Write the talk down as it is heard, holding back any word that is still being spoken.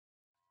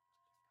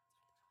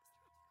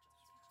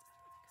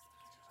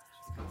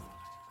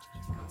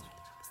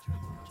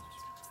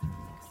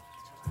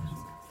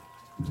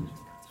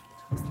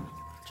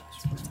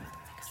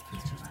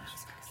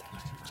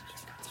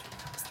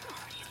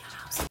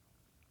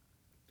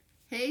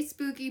Hey,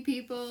 spooky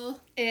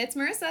people. It's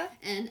Marissa.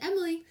 And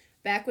Emily.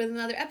 Back with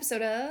another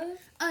episode of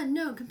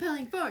Unknown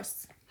Compelling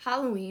Force.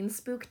 Halloween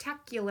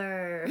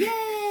Spooktacular.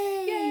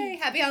 Yay! Yay!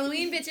 Happy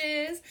Halloween,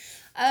 bitches!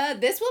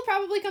 This will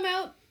probably come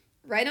out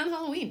right on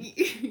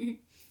Halloween.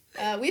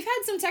 We've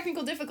had some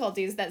technical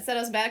difficulties that set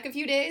us back a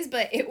few days,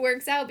 but it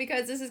works out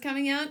because this is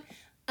coming out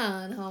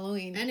on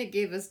Halloween. And it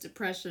gave us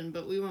depression,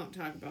 but we won't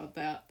talk about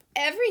that.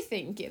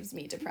 Everything gives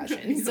me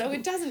depression, so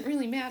it doesn't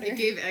really matter. It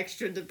gave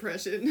extra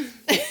depression.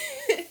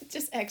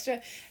 Just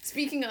extra.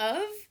 Speaking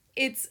of,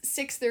 it's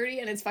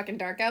 6:30 and it's fucking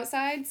dark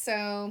outside,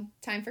 so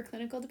time for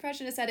clinical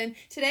depression to set in.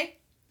 Today,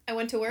 I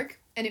went to work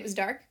and it was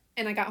dark,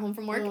 and I got home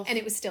from work and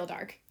it was still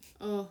dark.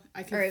 Oh,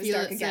 I can feel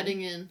it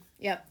setting in.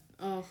 Yep.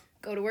 Oh.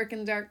 Go to work in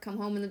the dark, come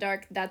home in the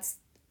dark. That's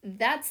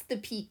the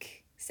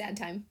peak sad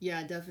time.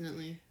 Yeah,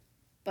 definitely.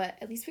 But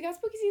at least we got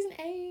spooky season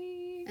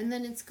A. And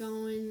then it's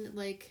going,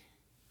 like,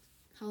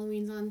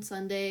 Halloween's on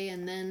Sunday,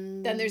 and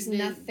then there's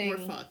nothing. We're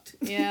fucked.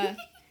 Yeah.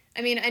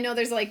 I mean, I know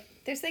there's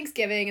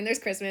Thanksgiving and there's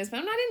Christmas, but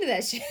I'm not into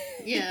that shit.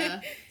 Yeah.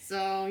 So,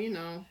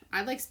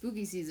 I like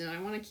spooky season. I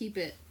want to keep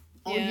it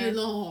all year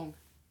long.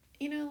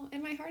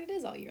 In my heart it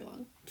is all year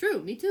long.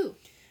 True, me too.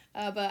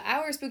 But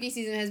our spooky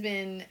season has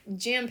been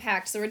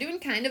jam-packed, so we're doing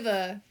kind of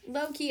a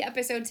low-key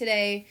episode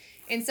today.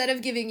 Instead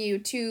of giving you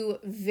two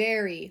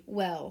very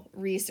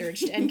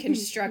well-researched and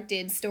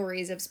constructed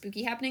stories of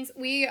spooky happenings,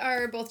 we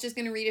are both just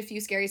going to read a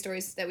few scary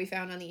stories that we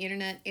found on the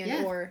internet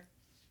or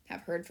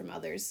have heard from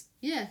others.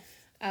 Yeah.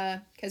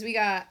 Because we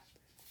got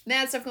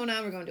mad stuff going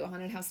on. We're going to a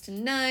haunted house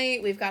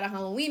tonight. We've got a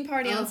Halloween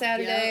party on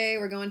Saturday.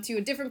 We're going to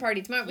a different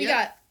party tomorrow.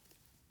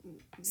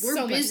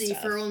 We're busy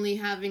for only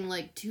having,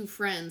 2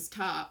 friends,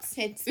 tops.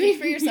 Hey, speak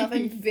for yourself.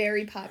 I'm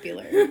very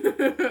popular.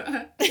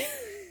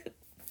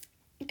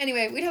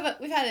 Anyway, we've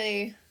had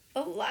a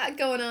lot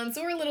going on,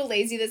 so we're a little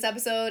lazy this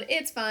episode.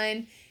 It's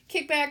fine.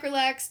 Kick back,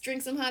 relax,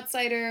 drink some hot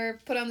cider,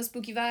 put on the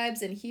spooky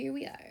vibes, and here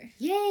we are.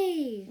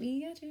 Yay!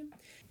 We got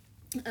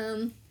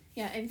you.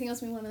 Anything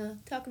else we want to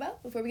talk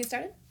about before we get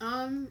started?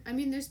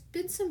 There's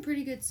been some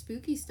pretty good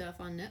spooky stuff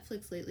on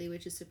Netflix lately,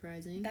 which is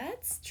surprising.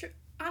 That's true.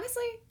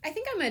 Honestly, I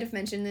think I might have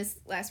mentioned this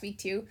last week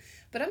too,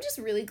 but I'm just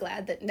really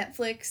glad that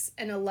Netflix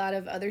and a lot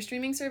of other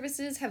streaming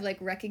services have,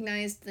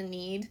 recognized the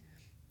need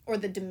or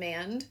the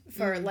demand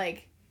for,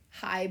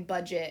 high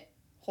budget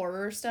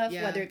horror stuff,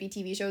 whether it be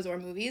TV shows or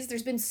movies.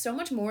 There's been so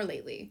much more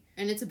lately.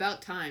 And it's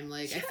about time.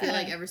 I feel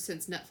like ever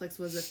since Netflix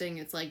was a thing,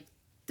 it's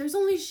there's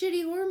only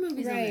shitty horror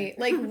movies on there.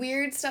 Right.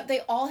 Weird stuff.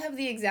 They all have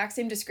the exact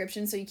same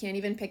description, so you can't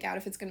even pick out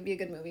if it's going to be a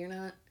good movie or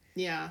not.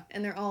 Yeah.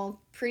 And they're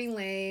all pretty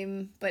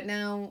lame, and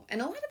a lot of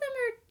them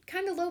are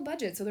kind of low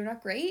budget, so they're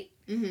not great.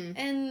 Mm-hmm.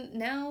 And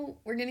now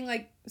we're getting,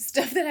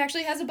 stuff that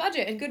actually has a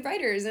budget and good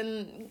writers,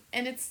 and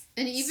it's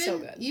so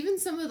good. Even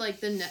some of,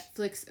 the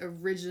Netflix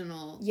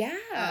original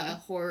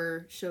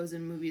horror shows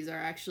and movies are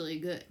actually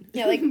good.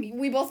 Yeah,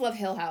 we both love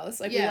Hill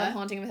House. We love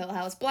Haunting of Hill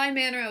House. Blind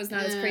Manor I was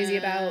not as crazy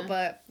about,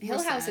 but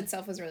Hill House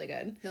itself was really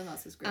good. Hill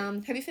House is great.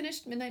 Have you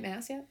finished Midnight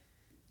Mass yet?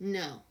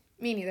 No.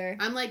 Me neither.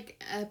 I'm,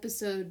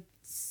 episode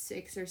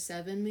 6 or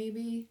 7,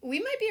 maybe. We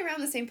might be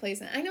around the same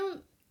place. I know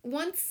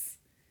once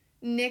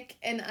Nick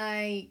and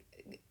I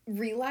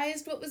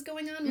realized what was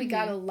going on, we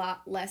got a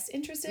lot less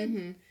interested.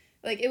 Mm-hmm.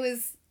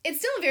 It's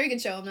still a very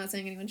good show. I'm not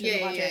saying anyone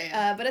shouldn't watch it.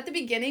 Yeah. But at the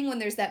beginning, when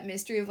there's that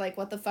mystery of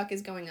what the fuck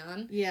is going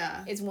on,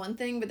 it's one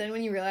thing. But then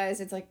when you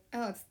realize it's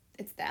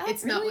it's that.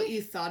 It's really? not what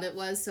you thought it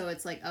was. So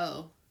it's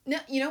oh. No,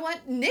 you know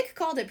what? Nick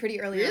called it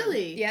pretty early.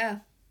 Really? On. Yeah.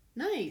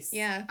 Nice.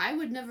 Yeah. I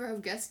would never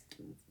have guessed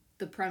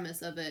the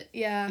premise of it.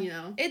 Yeah.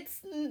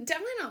 It's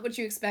definitely not what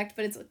you expect,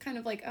 but it's kind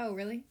of oh,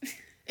 really?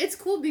 It's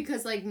cool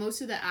because,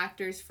 most of the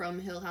actors from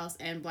Hill House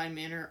and Blind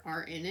Manor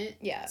are in it.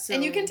 Yeah. So...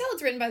 And you can tell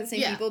it's written by the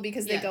same people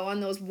because they go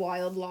on those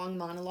wild, long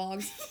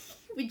monologues.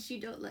 Which you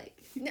don't like.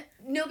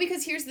 No,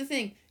 because here's the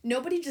thing.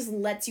 Nobody just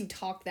lets you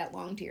talk that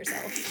long to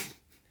yourself.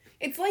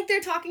 It's like they're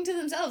talking to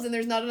themselves and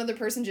there's not another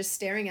person just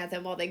staring at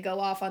them while they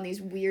go off on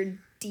these weird,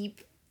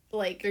 deep,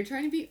 they're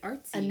trying to be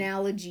artsy.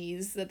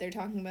 Analogies that they're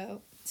talking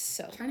about.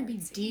 So trying to be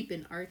deep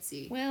and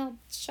artsy. Well,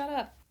 shut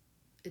up.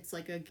 It's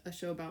a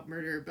show about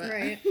murder, but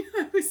right.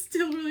 I was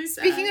still really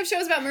sad. Speaking of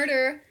shows about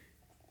murder,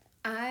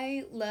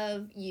 I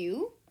love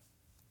You.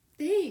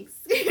 Thanks.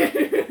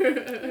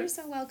 You're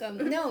so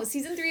welcome. No,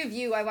 season 3 of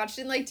You, I watched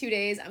it in 2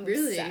 days. I'm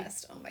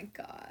obsessed. Oh my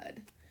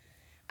god.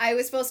 I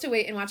was supposed to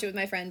wait and watch it with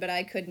my friend, but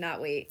I could not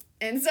wait.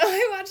 And so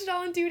I watched it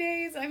all in 2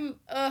 days.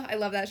 I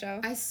love that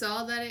show. I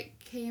saw that it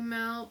came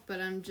out,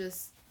 but I'm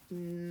just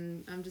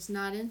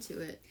not into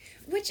it.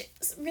 Which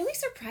really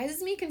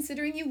surprises me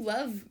considering you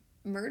love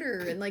murder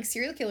and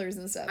serial killers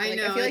and stuff. I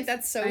know. I feel like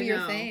that's so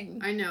your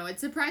thing. I know. It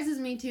surprises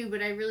me too, but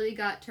I really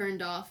got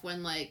turned off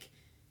when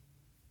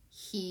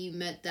he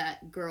met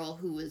that girl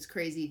who was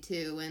crazy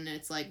too, and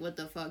it's what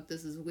the fuck,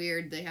 this is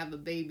weird, they have a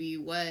baby,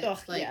 what? Ugh,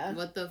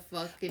 what the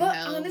fucking but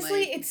hell?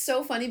 Honestly, it's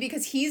so funny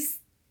because he's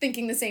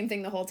thinking the same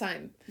thing the whole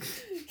time.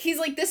 He's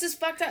like, this is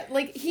fucked up.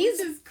 Like, This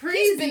is crazy.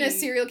 he's been a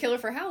serial killer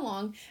for how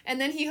long? And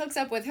then he hooks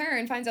up with her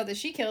and finds out that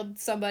she killed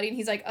somebody, and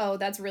he's like, oh,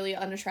 that's really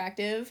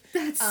unattractive.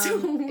 That's so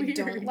I weird.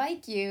 don't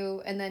like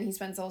you. And then he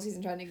spends the whole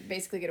season trying to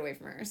basically get away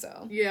from her,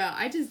 so. Yeah,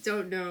 I just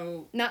don't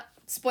know. Not,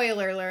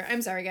 spoiler alert,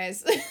 I'm sorry,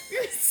 guys.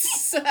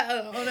 So,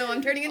 oh no,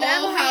 I'm turning into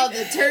Oh, Emily. how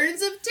the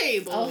turns of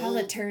tables. Oh, how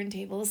the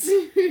turntables.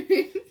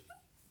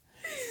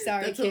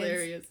 Sorry, That's kids.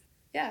 hilarious.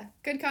 Yeah,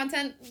 good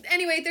content.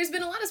 Anyway, there's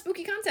been a lot of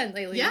spooky content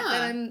lately Yeah.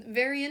 that I'm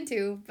very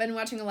into. Been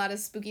watching a lot of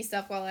spooky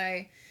stuff while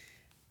I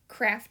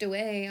craft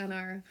away on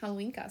our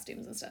Halloween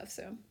costumes and stuff,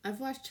 so. I've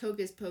watched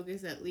Hocus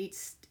Pocus at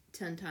least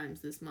 10 times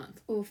this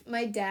month. Oof.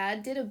 My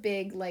dad did a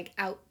big, like,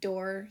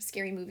 outdoor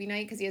scary movie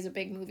night because he has a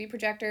big movie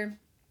projector.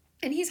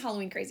 And he's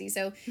Halloween crazy,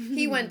 so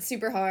he went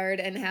super hard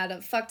and had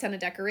a fuck ton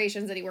of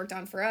decorations that he worked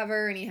on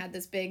forever, and he had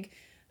this big,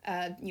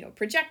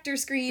 projector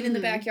screen in the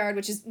backyard,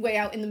 which is way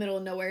out in the middle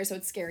of nowhere, so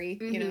it's scary,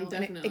 you know.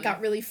 And it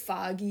got really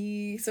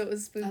foggy, so it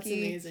was spooky. That's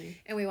amazing.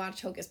 And we watched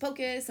Hocus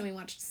Pocus, and we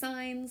watched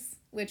Signs,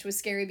 which was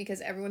scary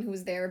because everyone who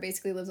was there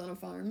basically lives on a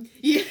farm.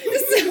 Yeah.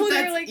 So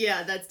they're That's, like,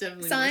 yeah, that's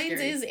definitely more Signs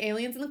scary. is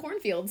aliens in the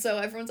cornfield, so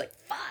everyone's like,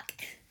 fuck!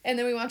 And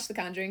then we watched The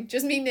Conjuring.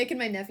 Just me, Nick, and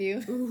my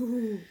nephew.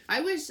 Ooh. I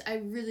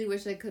really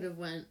wish I could have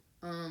went,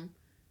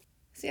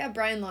 So yeah,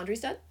 Brian Laundrie's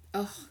dead.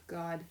 oh,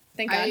 God.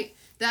 Thank God.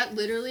 That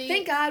literally...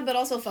 Thank God, but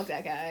also fuck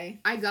that guy.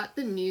 I got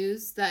the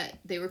news that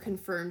they were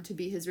confirmed to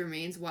be his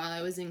remains while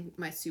I was in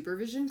my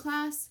supervision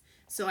class,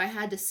 so I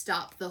had to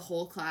stop the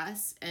whole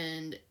class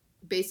and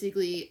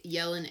basically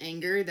yell in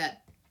anger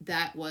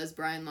that was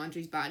Brian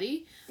Laundrie's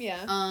body.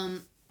 Yeah.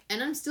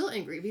 And I'm still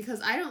angry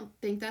because I don't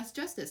think that's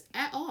justice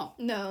at all.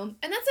 No.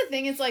 And that's the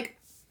thing, it's like,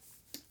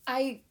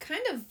 I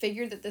kind of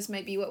figured that this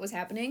might be what was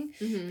happening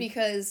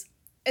because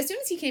as soon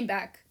as he came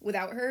back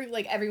without her,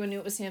 like, everyone knew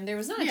it was him. There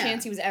was not a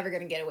chance he was ever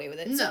going to get away with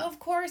it. No. So, of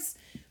course,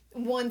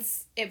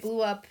 once it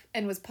blew up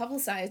and was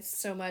publicized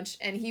so much,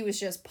 and he was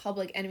just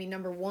public enemy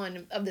number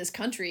one of this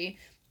country,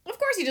 of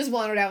course he just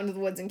wandered out into the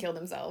woods and killed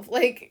himself.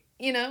 Like,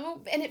 you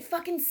know? And it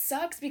fucking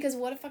sucks because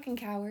what a fucking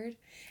coward.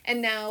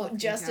 And now Fucking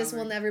justice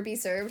will coward. never be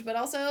served, but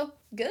also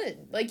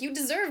good. Like, you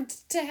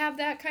deserved to have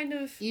that kind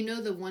of You know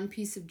the one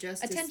piece of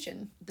justice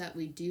attention. that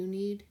we do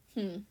need?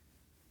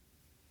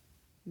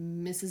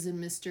 Mrs.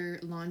 and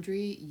Mr.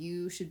 Laundrie,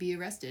 you should be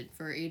arrested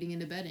for aiding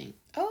and abetting.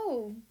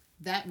 Oh,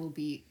 That will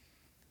be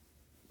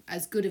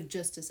as good of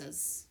justice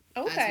as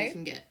we okay.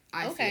 can get,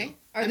 I Okay. feel.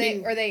 Are I they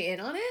mean, are they in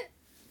on it?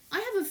 I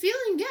have a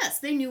feeling, yes,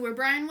 they knew where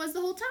Brian was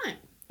the whole time.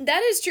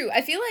 That is true.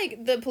 I feel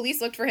like the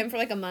police looked for him for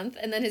like a month,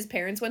 and then his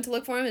parents went to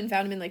look for him and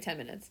found him in like 10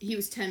 minutes. He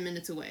was 10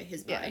 minutes away,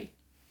 his Yeah. body.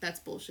 That's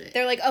bullshit.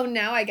 They're like, oh,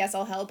 now I guess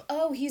I'll help.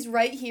 Oh, he's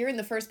right here in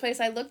the first place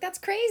I looked. That's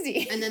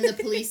crazy. And then the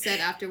police said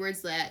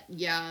afterwards that,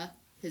 yeah,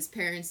 his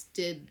parents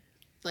did,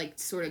 like,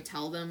 sort of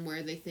tell them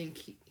where they think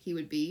he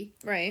would be.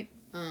 Right.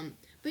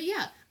 But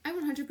yeah, I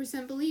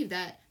 100% believe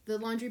that the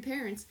Laundrie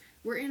parents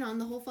were in on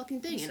the whole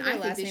fucking thing, So and their I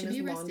think last they name should be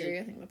is arrested. Laundry.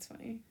 I think that's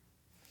funny.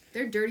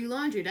 They're dirty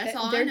laundry. That's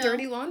all They're I know.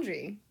 dirty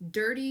laundry.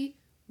 Dirty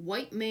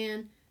white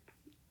man,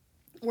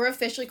 We're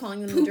officially calling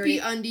them the poopy dirty.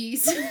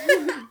 undies,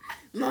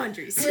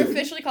 laundries. We're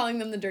officially calling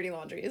them the dirty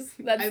laundries.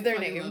 That's I their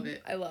fucking name. love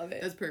it. I love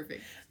it. That's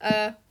perfect.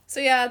 So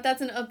yeah,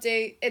 that's an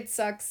update. It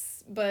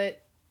sucks,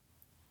 but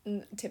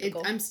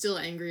typical. I'm still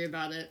angry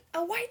about it.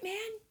 A white man?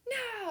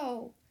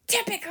 No.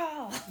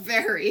 Typical.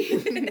 Very.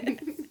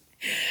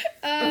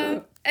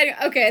 Anyway,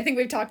 okay, I think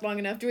we've talked long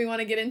enough. Do we want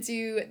to get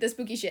into the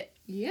spooky shit?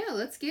 Yeah,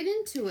 let's get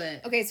into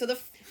it. Okay, so the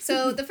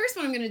first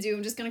one I'm gonna do,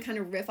 I'm just gonna kind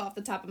of riff off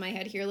the top of my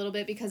head here a little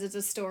bit because it's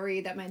a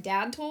story that my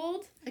dad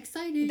told.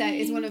 Exciting. That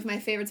is one of my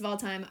favorites of all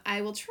time.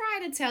 I will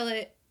try to tell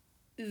it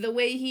the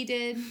way he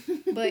did,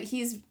 but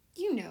he's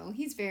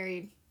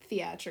very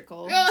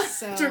theatrical.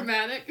 So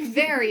Dramatic.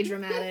 very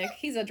dramatic.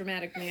 He's a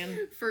dramatic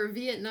man. For a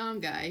Vietnam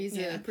guy, he's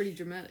Yeah. pretty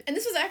dramatic. And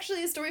this was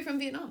actually a story from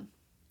Vietnam.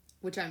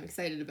 Which I'm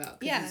excited about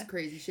because Yeah. it's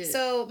crazy shit.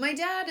 So my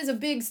dad is a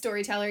big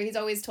storyteller. He's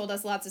always told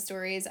us lots of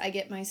stories. I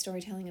get my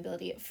storytelling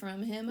ability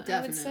from him,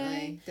 I would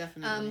say.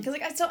 Definitely. Because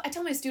like I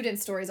tell my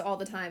students stories all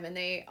the time, and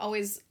they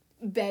always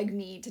beg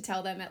me to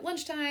tell them at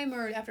lunchtime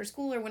or after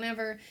school or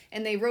whenever,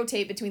 and they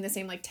rotate between the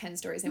same like 10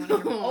 stories they want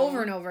to hear Aw.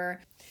 over and over.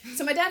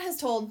 So my dad has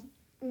told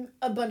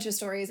a bunch of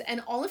stories,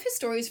 and all of his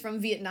stories from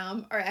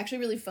Vietnam are actually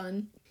really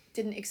fun.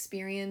 Didn't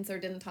experience or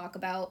didn't talk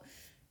about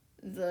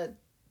the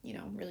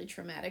really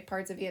traumatic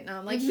parts of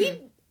Vietnam. Like he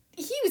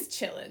was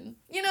chilling,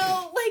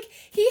 like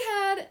he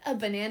had a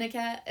banana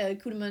cat, a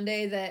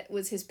Cootamunde, that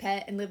was his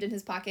pet and lived in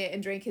his pocket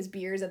and drank his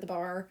beers at the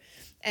bar.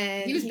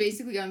 And he was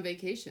basically on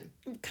vacation.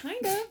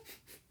 kind of.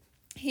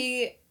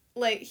 He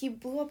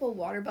blew up a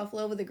water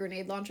buffalo with a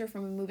grenade launcher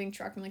from a moving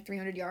truck from like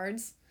 300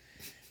 yards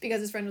because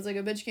his friend was like,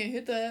 I bet you can't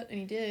hit that. And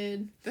he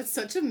did. That's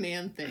such a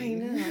man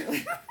thing. I know.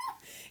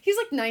 He's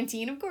like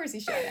 19. Of course he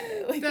shot at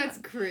it. Like, That's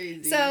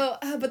crazy. So,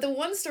 but the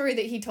one story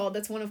that he told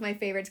that's one of my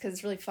favorites because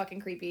it's really fucking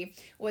creepy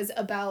was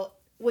about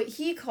what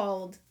he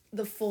called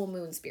the full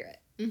moon spirit.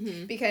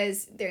 Mm-hmm.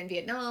 Because they're in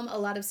Vietnam. A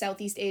lot of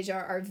Southeast Asia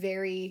are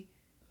very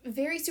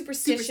very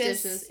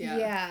superstitious.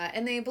 Yeah.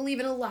 And they believe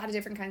in a lot of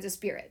different kinds of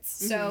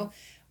spirits. So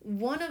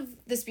one of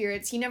the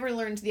spirits, he never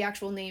learned the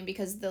actual name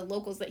because the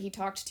locals that he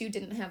talked to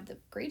didn't have the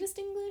greatest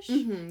English.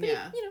 But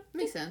yeah.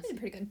 Makes they sense. did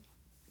pretty good.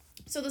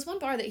 So this one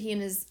bar that he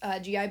and his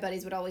GI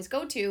buddies would always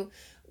go to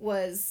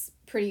was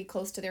pretty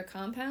close to their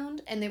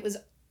compound, and it was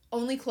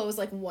only closed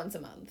like once a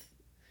month.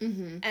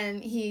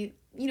 And he,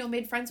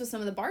 made friends with some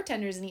of the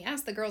bartenders, and he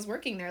asked the girls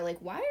working there, like,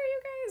 why are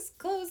you guys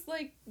closed,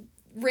 like,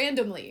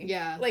 randomly?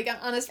 Yeah. Like,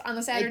 on a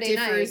Saturday it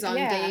differs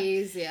night. on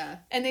days, yeah.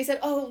 And they said,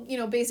 oh,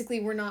 basically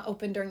we're not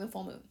open during the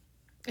full moon.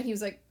 And he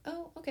was like,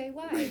 oh, okay,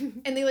 why?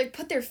 And they, like,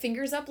 put their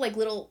fingers up like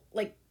little,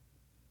 like,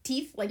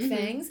 teeth, like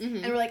fangs,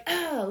 and we're like,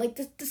 oh, like,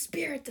 the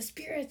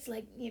spirit's,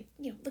 like,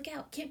 look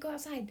out, can't go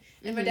outside.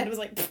 And my dad was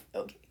like,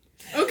 okay.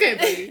 Okay,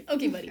 buddy.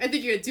 Okay, buddy. I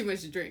think you had too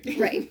much to drink.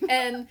 Right.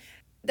 And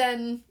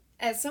then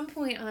at some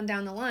point on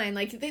down the line,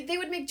 like, they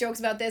would make jokes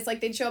about this.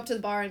 Like, they'd show up to the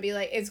bar and be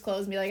like, it's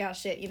closed, and be like, oh,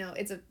 shit,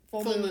 it's a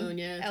full moon.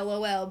 Yeah.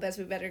 LOL, best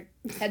we better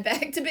head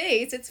back to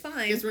base. It's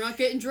fine. Guess we're not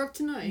getting drunk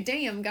tonight.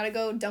 Damn, gotta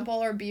go dump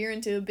all our beer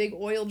into a big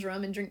oil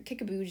drum and drink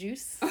kickaboo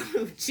juice.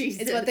 Oh,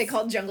 Jesus. It's what they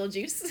called jungle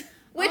juice.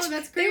 Which,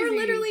 that's they were crazy.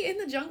 literally in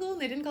the jungle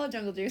and they didn't call it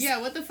jungle juice. Yeah,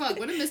 what the fuck?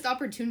 What a missed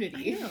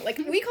opportunity. I know. Like,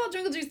 we call it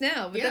jungle juice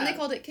now, but then Yeah. they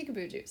called it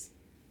kickaboo juice.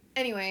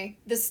 Anyway,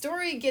 the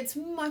story gets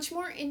much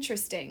more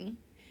interesting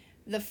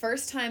the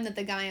first time that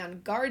the guy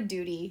on guard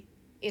duty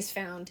is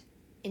found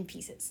in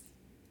pieces.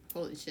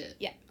 Holy shit.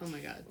 Yeah. Oh my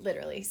god.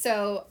 Literally.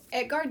 So,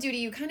 at guard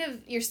duty,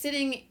 you're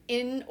sitting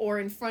in or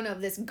in front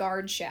of this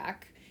guard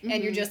shack,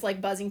 and you're just,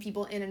 like, buzzing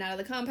people in and out of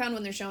the compound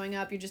when they're showing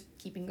up. You're just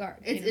keeping guard.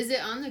 Is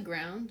it on the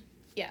ground?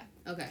 Yeah.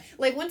 Okay.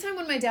 Like, one time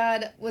when my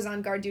dad was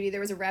on guard duty, there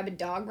was a rabid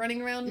dog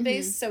running around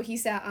base, so he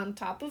sat on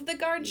top of the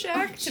guard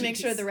shack to make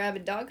sure the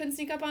rabid dog couldn't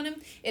sneak up on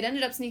him. It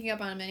ended up sneaking up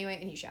on him anyway,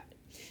 and he shot it.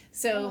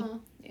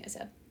 So, yeah,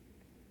 sad.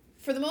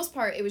 For the most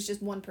part, it was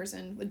just one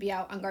person would be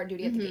out on guard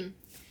duty at the gate.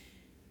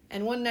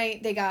 And one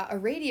night, they got a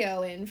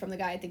radio in from the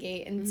guy at the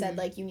gate and said,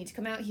 like, you need to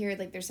come out here,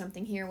 like, there's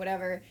something here,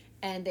 whatever.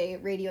 And they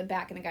radioed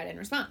back, and the guy didn't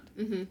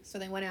respond. So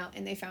they went out,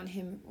 and they found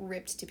him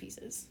ripped to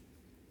pieces.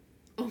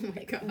 Oh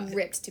my god.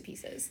 Ripped to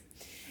pieces.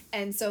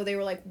 And so they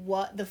were like,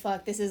 what the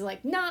fuck? This is,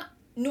 like, not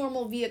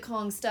normal Viet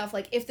Cong stuff.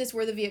 Like, if this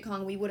were the Viet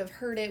Cong, we would have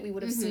heard it. We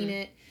would have seen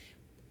it.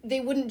 They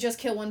wouldn't just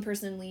kill one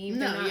person and leave.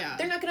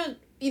 They're not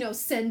gonna,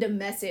 send a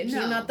message. No.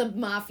 They're not the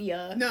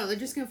mafia. No, they're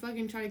just gonna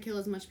fucking try to kill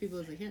as much people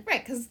as they can.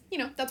 Right, because,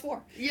 that's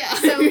war. Yeah.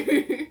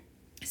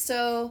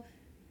 So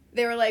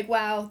they were like,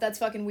 wow, that's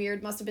fucking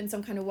weird. Must have been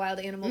some kind of wild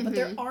animal. But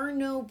there are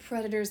no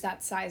predators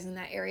that size in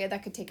that area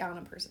that could take on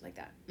a person like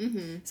that.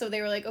 So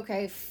they were like,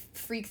 okay,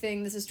 freak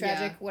thing. This is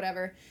tragic,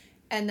 whatever.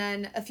 And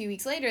then a few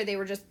weeks later, they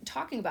were just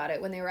talking about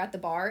it when they were at the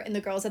bar. And the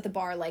girls at the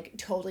bar, like,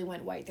 totally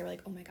went white. They were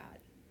like, oh my God,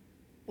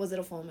 was it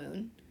a full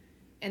moon?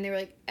 And they were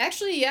like,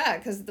 actually, yeah,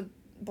 because the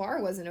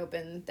bar wasn't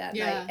open that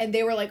night. And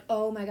they were like,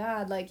 oh my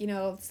God, like,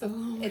 it's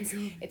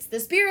the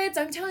spirits.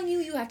 I'm telling you,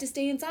 you have to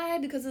stay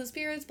inside because of the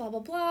spirits, blah,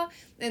 blah, blah.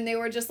 And they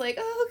were just like,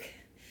 oh,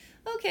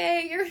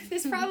 okay,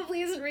 this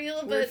probably isn't real,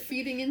 but we're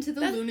feeding into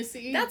the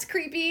lunacy. That's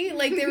creepy.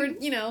 Like, they were,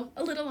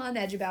 a little on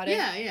edge about it.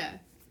 Yeah.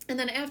 And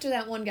then after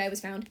that one guy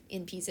was found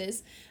in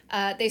pieces,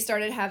 they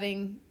started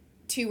having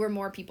 2 or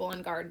more people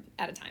on guard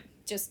at a time.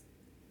 Just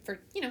for,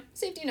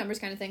 safety numbers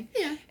kind of thing.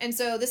 Yeah. And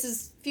so this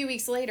is a few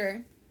weeks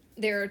later.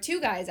 There are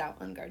 2 guys out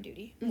on guard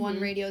duty.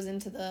 One radios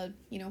into the,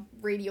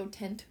 radio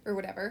tent or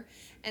whatever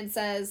and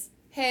says,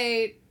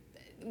 hey,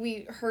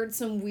 we heard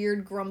some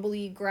weird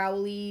grumbly,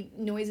 growly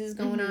noises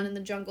going on in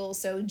the jungle,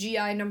 so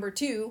GI number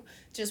 2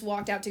 just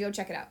walked out to go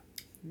check it out.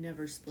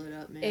 Never split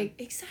up, man.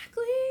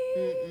 Exactly.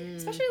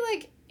 Especially,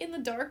 like, in the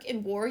dark,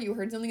 in war, you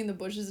heard something in the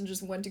bushes and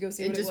just went to go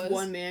see what it was. And just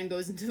one man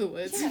goes into the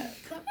woods. Yeah.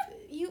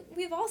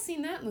 We've all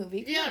seen that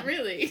movie. Come on.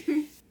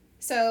 Really.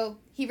 So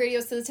he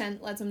radios to the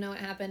tent, lets them know what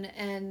happened,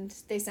 and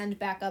they send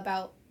backup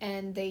out,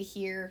 and they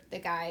hear the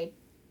guy.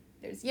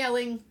 There's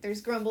yelling,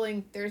 there's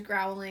grumbling, there's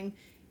growling.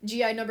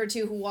 GI number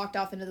 2, who walked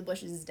off into the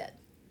bushes, is dead.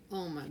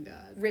 Oh my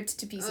God. Ripped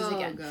to pieces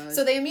again. God.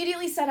 So they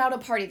immediately set out a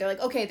party. They're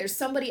like, okay, there's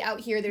somebody out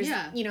here. There's,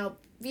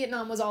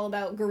 Vietnam was all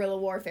about guerrilla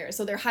warfare,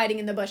 so they're hiding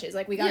in the bushes.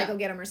 Like, we gotta go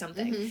get them or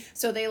something.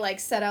 So they, like,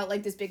 set out,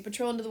 like, this big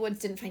patrol into the woods,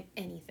 didn't find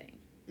anything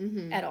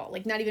at all.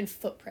 Like, not even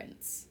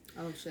footprints.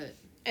 Oh, shit.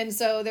 And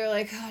so they're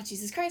like, oh,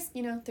 Jesus Christ,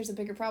 there's a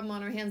bigger problem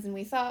on our hands than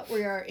we thought.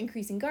 We are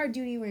increasing guard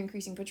duty. We're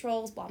increasing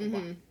patrols, blah, blah,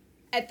 blah.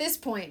 At this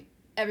point,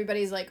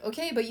 everybody's like,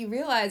 okay, but you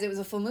realize it was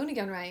a full moon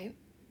again, right?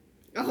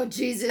 Oh,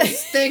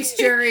 Jesus. Thanks,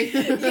 jury.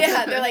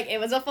 Yeah, they're like, it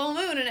was a full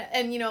moon.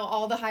 And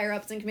all the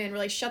higher-ups in command were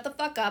like, shut the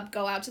fuck up,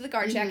 go out to the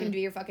guard shack and do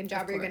your fucking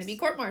job, or you're going to be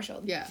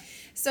court-martialed. Yeah.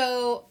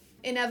 So,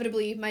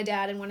 inevitably, my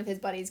dad and one of his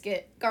buddies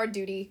get guard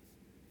duty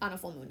on a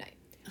full moon night.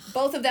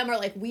 Both of them are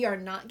like, we are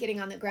not getting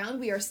on the ground.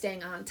 We are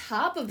staying on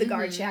top of the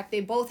guard shack.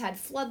 They both had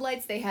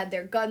floodlights. They had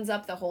their guns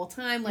up the whole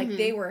time. Like,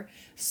 they were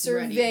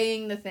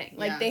surveying the thing.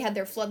 Like, they had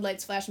their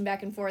floodlights flashing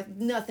back and forth.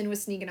 Nothing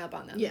was sneaking up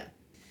on them. Yeah.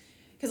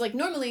 Because, like,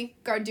 normally,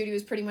 guard duty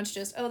was pretty much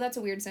just, oh, that's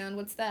a weird sound.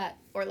 What's that?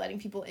 Or letting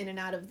people in and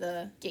out of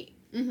the gate.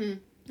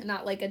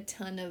 Not, like, a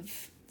ton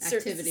of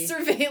activity.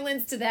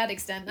 Surveillance to that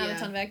extent, not Yeah. a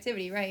ton of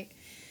activity, right?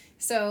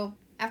 So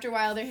after a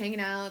while, they're hanging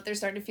out. They're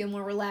starting to feel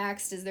more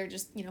relaxed as they're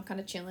just, kind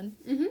of chilling.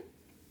 Mm-hmm.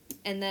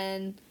 And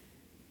then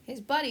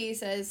his buddy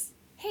says,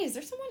 "Hey, is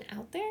there someone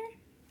out there?"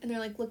 And they're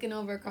like looking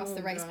over across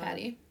the rice God.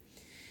 paddy.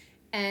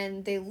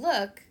 And they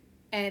look,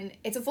 and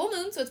it's a full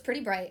moon, so it's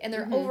pretty bright. And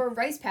they're Mhm. over a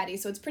rice paddy,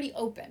 so it's pretty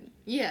open.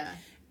 Yeah.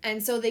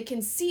 And so they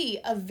can see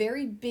a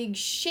very big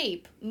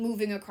shape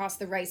moving across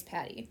the rice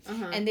paddy.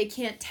 Uh-huh. And they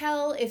can't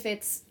tell if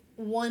it's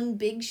one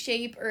big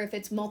shape or if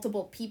it's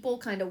multiple people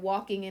kind of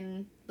walking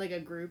in. Like a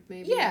group,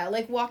 maybe? Yeah,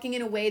 like walking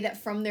in a way that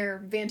from their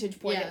vantage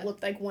point Yeah. it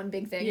looked like one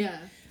big thing. Yeah.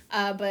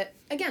 But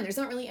again, there's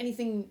not really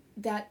anything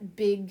that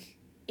big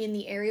in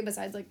the area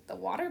besides like the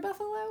water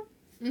buffalo.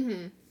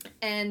 Mm-hmm.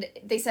 And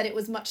they said it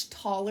was much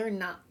taller,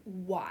 not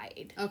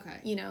wide. Okay.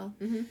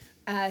 Mm-hmm.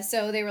 Mm-hmm.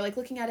 So they were like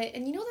looking at it,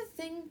 and the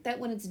thing that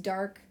when it's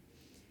dark,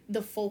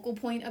 the focal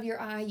point of your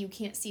eye you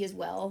can't see as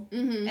well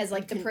Mm-hmm. as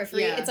like the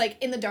periphery. Yeah. It's like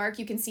in the dark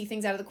you can see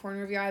things out of the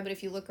corner of your eye, but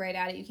if you look right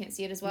at it, you can't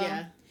see it as well.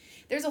 Yeah.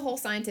 There's a whole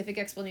scientific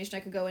explanation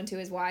I could go into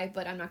as why,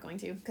 but I'm not going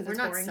to because We're it's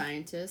not boring.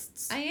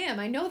 scientists. I am.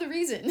 I know the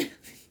reason.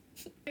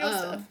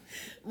 Oh.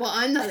 Well,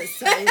 I'm not a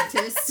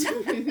scientist.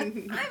 I'm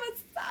a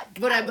psychologist.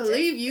 But I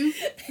believe you.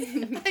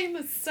 I'm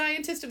a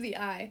scientist of the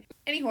eye.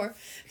 Anyhow,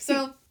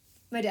 so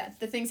my dad,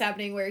 the thing's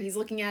happening where he's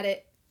looking at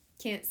it,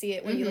 can't see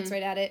it when he looks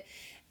right at it.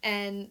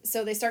 And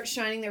so they start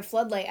shining their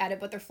floodlight at it,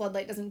 but their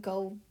floodlight doesn't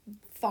go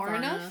far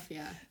enough.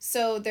 Yeah.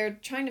 So they're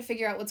trying to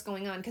figure out what's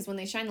going on because when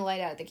they shine the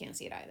light at it, they can't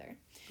see it either.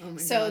 Oh my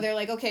So God. they're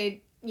like,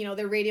 okay,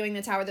 they're radioing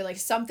the tower. They're like,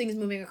 something's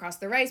moving across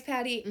the rice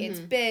paddy. It's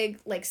big.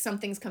 Like,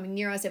 something's coming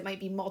near us. It might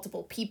be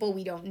multiple people.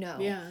 We don't know.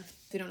 Yeah.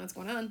 We don't know what's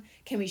going on.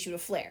 Can we shoot a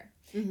flare?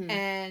 Mm-hmm.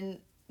 And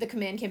the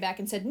command came back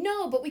and said,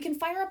 no, but we can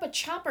fire up a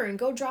chopper and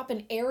go drop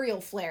an aerial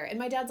flare. And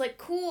my dad's like,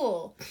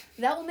 cool.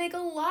 That will make a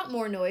lot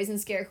more noise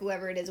and scare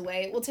whoever it is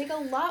away. It will take a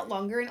lot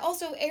longer. And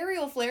also,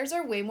 aerial flares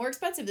are way more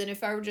expensive than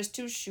if I were just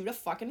to shoot a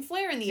fucking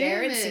flare in the Damn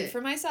air and it. see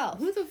for myself.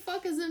 Who the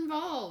fuck is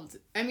involved?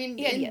 I mean,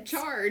 in Idiots.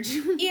 charge.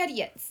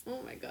 Idiots.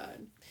 Oh my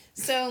God.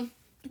 So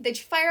they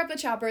fire up the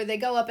chopper, they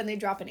go up and they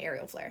drop an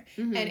aerial flare.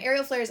 Mm-hmm. And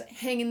aerial flares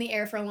hang in the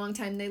air for a long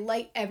time. They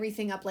light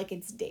everything up like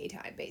it's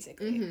daytime,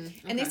 basically.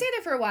 Mm-hmm. And they stay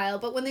there for a while,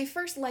 but when they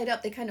first light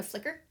up, they kind of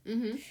flicker.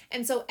 Mm-hmm.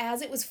 And so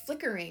as it was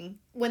flickering,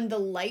 when the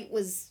light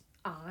was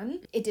on,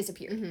 it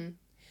disappeared. Mm-hmm.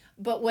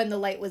 But when the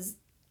light was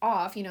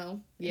off, Yeah.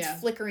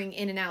 it's flickering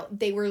in and out,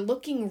 they were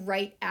looking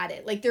right at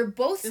it. Like, they're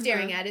both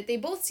staring at it. They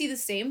both see the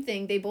same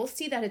thing. They both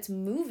see that it's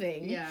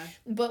moving. Yeah.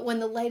 But when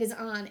the light is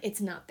on, it's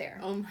not there.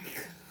 Oh my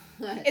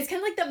God. It's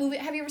kind of like that movie.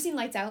 Have you ever seen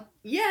Lights Out?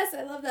 Yes,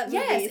 I love that movie.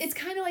 Yes, it's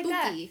kind of like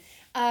spooky.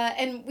 that.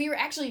 And we were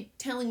actually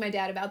telling my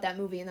dad about that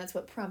movie, and that's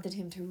what prompted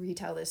him to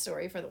retell this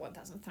story for the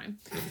 1000th time.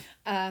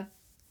 And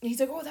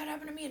he's like, oh, that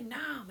happened to me in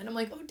Nam. And I'm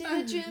like, oh, did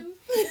it, Jim?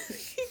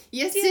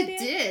 Yes, it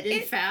did,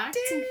 in fact.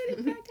 Did,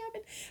 in fact,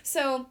 happen.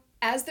 So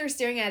as they're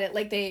staring at it,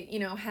 like they,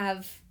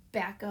 have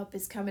backup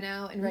is coming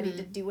out and ready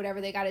to do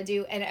whatever they got to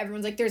do, and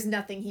everyone's like, there's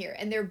nothing here.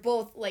 And they're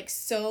both, like,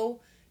 so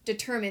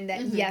determined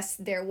that yes,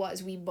 there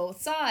was. We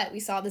both saw it.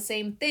 We saw the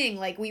same thing.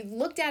 Like, we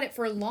looked at it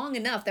for long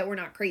enough that we're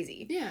not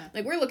crazy. Yeah.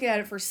 Like, we're looking at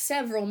it for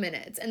several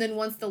minutes, and then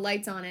once the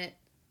light's on it,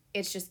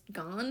 it's just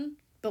gone.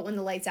 But when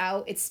the light's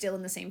out, it's still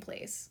in the same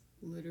place.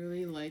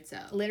 Literally lights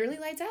out. Literally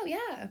lights out,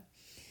 yeah.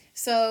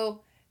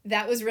 So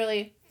that was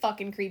really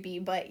fucking creepy,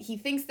 but he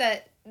thinks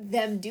that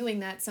them doing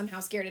that somehow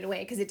scared it away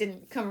because it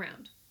didn't come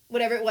around.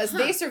 Whatever it was,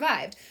 they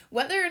survived.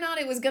 Whether or not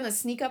it was gonna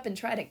sneak up and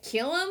try to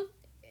kill him,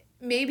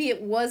 maybe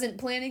it wasn't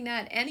planning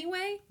that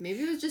anyway.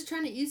 Maybe it was just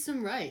trying to eat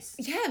some rice.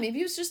 Yeah, maybe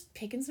it was just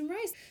picking some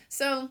rice.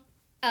 So,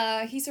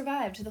 he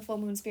survived the full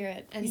moon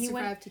spirit, and He he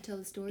went. survived to tell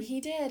the story. He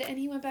did, and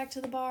he went back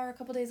to the bar a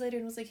couple days later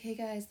and was like, "Hey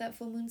guys, that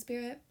full moon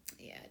spirit,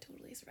 yeah, I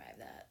totally survived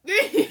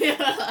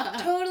that.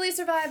 Totally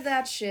survived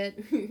that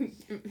shit."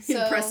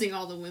 So- Impressing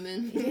all the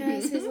women.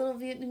 Yes, his little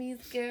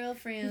Vietnamese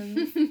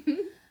girlfriend.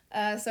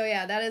 So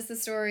yeah, that is the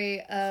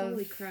story of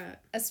Holy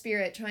crap. a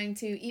spirit trying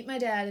to eat my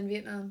dad in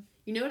Vietnam.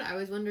 You know what I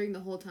was wondering the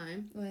whole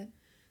time? What?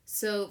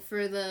 So,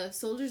 for the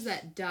soldiers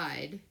that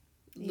died,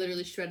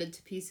 literally shredded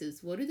to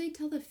pieces, what do they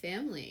tell the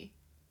family?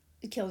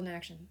 Killed in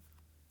action.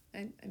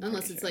 I'm Unless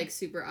pretty it's, sure. like,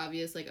 super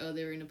obvious, like, oh,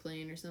 they were in a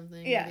plane or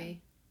something. Yeah.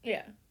 Maybe.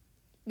 Yeah.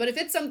 But if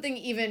it's something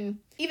even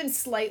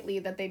slightly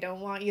that they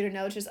don't want you to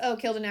know, it's just, oh,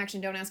 killed in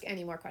action, don't ask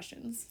any more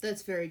questions.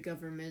 That's very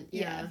government.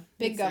 Yeah.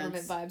 Big makes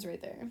government sense. vibes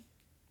right there.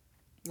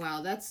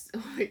 Wow, that's...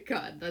 Oh, my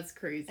God. That's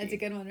crazy. That's a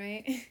good one,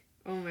 right?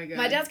 Oh, my God.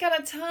 My dad's got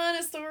a ton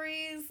of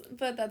stories,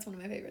 but that's one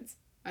of my favorites.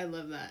 I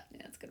love that.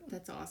 Yeah, it's a good one.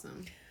 That's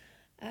awesome.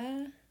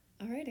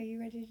 All right, are you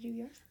ready to do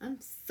yours? I'm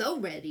so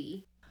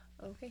ready.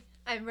 Okay.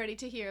 I'm ready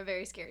to hear a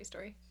very scary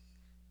story.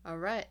 All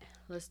right,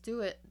 let's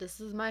do it. This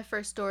is my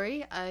first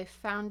story. I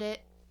found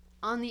it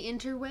on the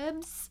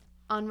interwebs,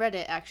 on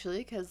Reddit actually,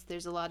 because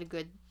there's a lot of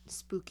good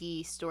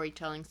spooky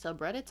storytelling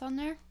subreddits on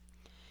there.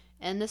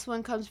 And this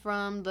one comes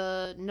from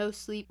the No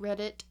Sleep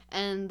Reddit,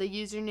 and the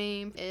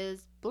username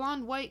is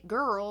Blonde White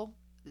Girl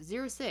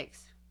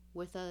 06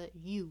 with a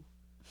U.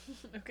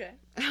 Okay.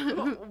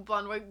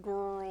 Blonde White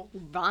Girl.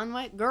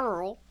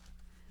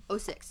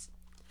 06.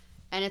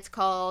 And it's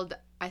called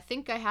I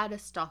Think I Had a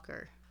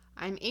Stalker.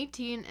 I'm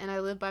 18 and I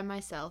live by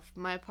myself.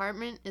 My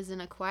apartment is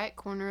in a quiet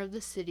corner of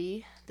the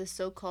city, the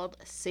so-called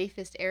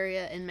safest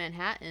area in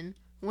Manhattan.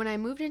 When I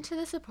moved into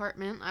this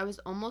apartment, I was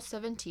almost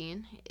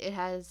 17. It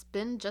has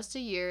been just a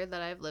year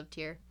that I've lived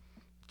here.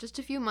 Just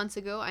a few months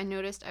ago, I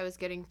noticed I was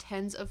getting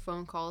tens of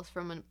phone calls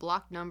from a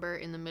blocked number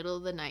in the middle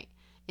of the night.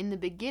 In the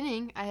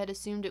beginning, I had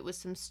assumed it was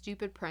some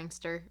stupid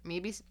prankster,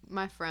 maybe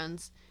my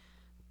friends,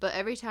 but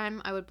every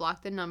time I would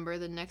block the number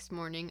the next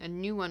morning, a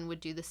new one would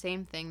do the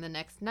same thing the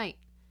next night.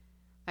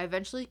 I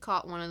eventually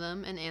caught one of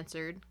them and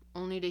answered,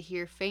 only to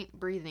hear faint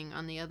breathing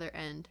on the other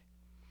end.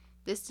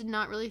 This did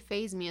not really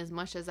faze me as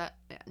much as I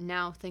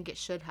now think it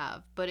should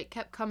have, but it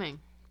kept coming.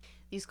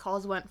 These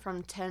calls went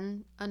from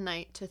 10 a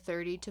night to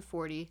 30 to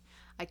 40.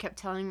 I kept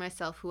telling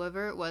myself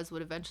whoever it was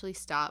would eventually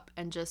stop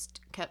and just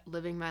kept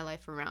living my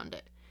life around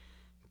it.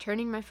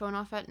 Turning my phone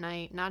off at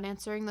night, not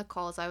answering the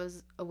calls I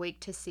was awake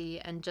to see,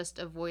 and just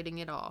avoiding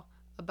it all.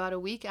 About a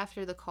week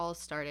after the calls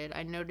started,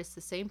 I noticed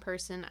the same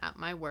person at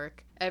my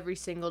work every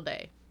single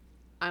day.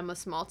 I'm a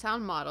small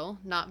town model,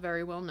 not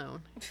very well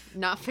known,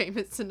 not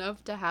famous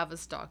enough to have a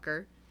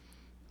stalker.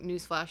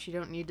 Newsflash, you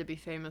don't need to be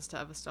famous to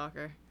have a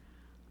stalker.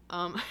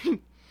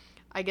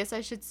 I guess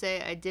I should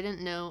say I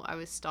didn't know I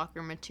was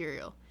stalker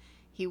material.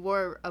 He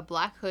wore a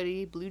black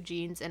hoodie, blue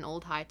jeans, and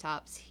old high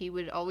tops. He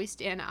would always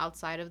stand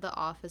outside of the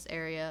office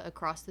area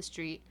across the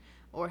street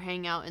or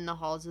hang out in the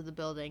halls of the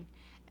building.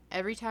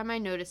 Every time I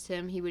noticed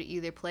him, he would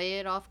either play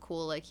it off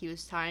cool like he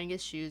was tying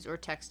his shoes or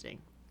texting.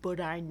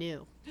 But I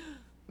knew.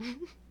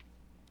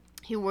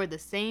 He wore the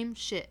same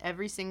shit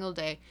every single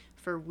day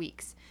for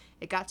weeks.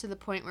 It got to the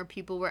point where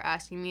people were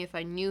asking me if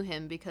I knew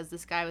him because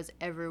this guy was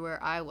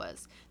everywhere I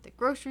was. The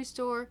grocery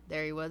store,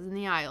 there he was in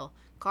the aisle.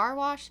 Car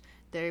wash,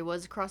 there he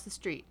was across the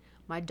street.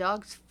 My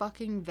dog's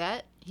fucking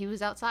vet, he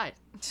was outside.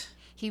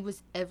 He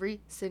was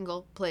every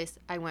single place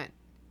I went.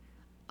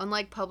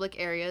 Unlike public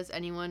areas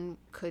anyone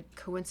could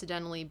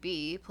coincidentally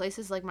be,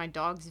 places like my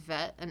dog's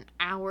vet, an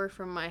hour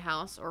from my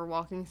house, or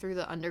walking through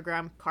the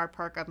underground car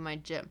park of my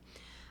gym.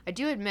 I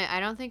do admit, I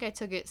don't think I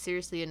took it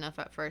seriously enough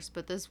at first,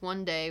 but this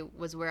one day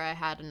was where I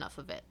had enough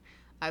of it.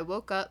 I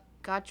woke up,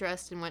 got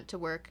dressed, and went to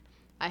work.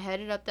 I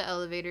headed up the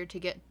elevator to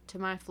get to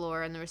my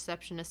floor, and the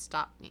receptionist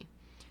stopped me.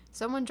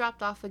 Someone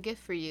dropped off a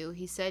gift for you.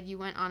 He said you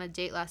went on a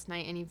date last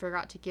night and he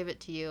forgot to give it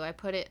to you. I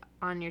put it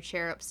on your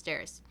chair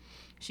upstairs,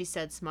 she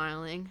said,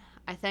 smiling.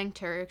 I thanked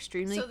her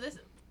extremely. So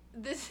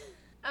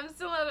I'm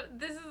still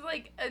this is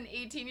like an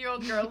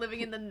 18-year-old girl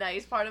living in the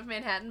nice part of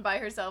Manhattan by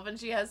herself, and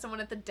she has someone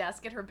at the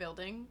desk at her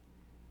building.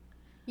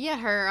 Yeah,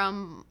 her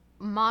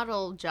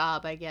model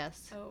job, I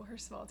guess. Oh, her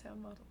small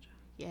town model job.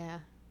 Yeah.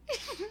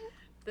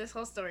 This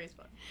whole story is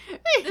fun.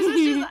 This was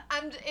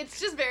just,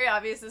 it's just very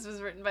obvious this was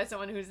written by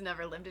someone who's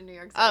never lived in New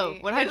York City. Oh,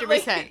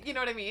 100%. Like, you know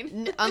what I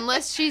mean?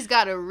 Unless she's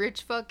got a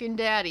rich fucking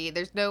daddy,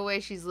 there's no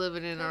way she's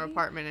living in her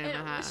apartment in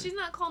Manhattan. She's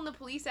not calling the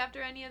police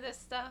after any of this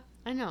stuff.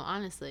 I know,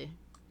 honestly.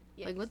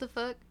 Yikes. Like, what the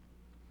fuck?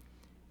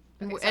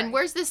 Okay, and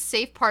where's this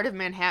safe part of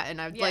Manhattan?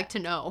 I'd like to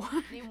know.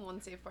 Name one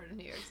safe part of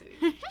New York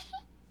City.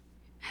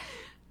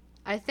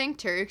 I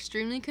thanked her,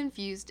 extremely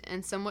confused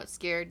and somewhat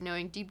scared,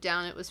 knowing deep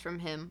down it was from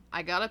him.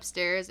 I got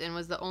upstairs and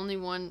was the only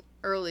one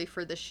early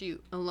for the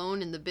shoot,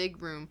 alone in the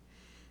big room.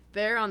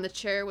 There on the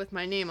chair with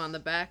my name on the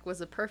back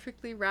was a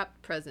perfectly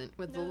wrapped present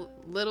with a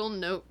little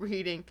note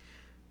reading,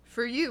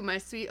 "For you, my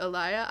sweet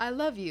Aliyah, I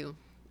love you."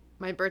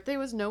 My birthday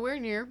was nowhere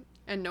near,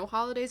 and no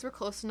holidays were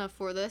close enough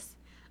for this.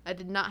 I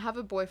did not have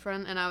a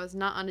boyfriend, and I was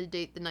not on a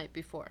date the night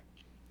before.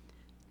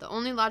 The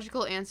only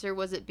logical answer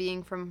was it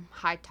being from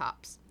High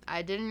Tops.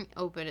 I didn't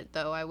open it,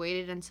 though. I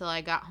waited until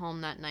I got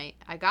home that night.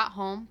 I got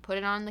home, put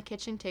it on the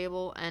kitchen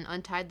table, and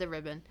untied the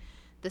ribbon.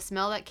 The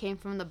smell that came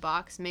from the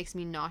box makes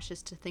me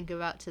nauseous to think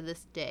about to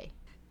this day.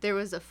 There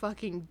was a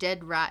fucking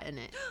dead rat in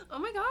it. Oh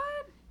my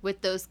god!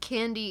 With those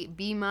candy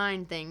Be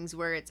Mine things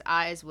where its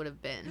eyes would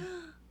have been.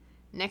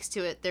 Next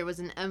to it, there was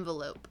an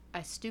envelope.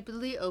 I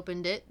stupidly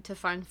opened it to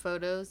find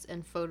photos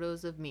and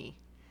photos of me.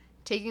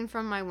 Taken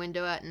from my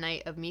window at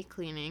night of me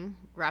cleaning,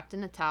 wrapped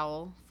in a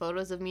towel,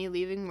 photos of me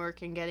leaving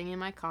work and getting in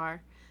my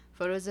car,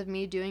 photos of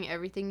me doing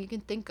everything you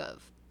can think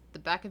of. The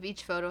back of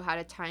each photo had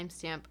a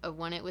timestamp of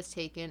when it was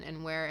taken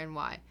and where and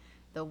why.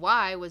 The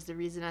why was the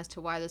reason as to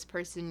why this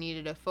person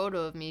needed a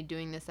photo of me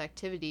doing this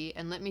activity,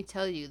 and let me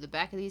tell you, the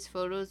back of these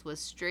photos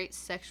was straight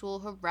sexual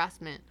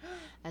harassment,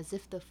 as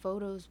if the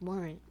photos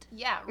weren't.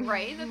 Yeah,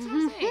 right? That's what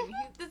I'm saying.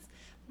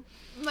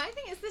 My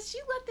thing is that she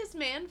let this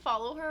man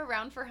follow her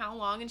around for how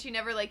long, and she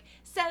never, like,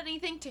 said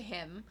anything to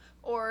him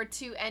or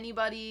to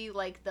anybody,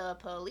 like, the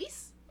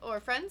police or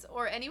friends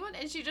or anyone,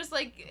 and she just,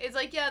 like, is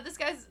like, yeah, this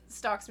guy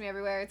stalks me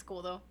everywhere, it's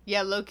cool, though.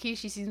 Yeah, low-key,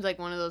 she seems like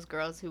one of those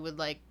girls who would,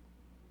 like,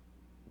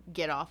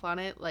 get off on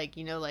it, like,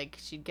 you know, like,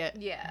 she'd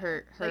get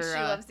her like, she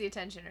loves the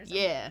attention or something.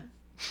 Yeah.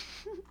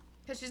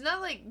 Because she's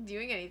not, like,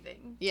 doing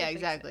anything. Yeah,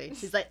 exactly.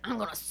 She's like, I'm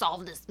gonna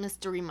solve this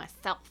mystery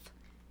myself.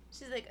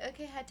 She's like,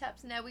 okay, High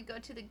Tops, now we go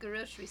to the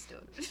grocery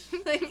store.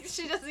 Like,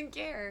 she doesn't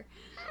care.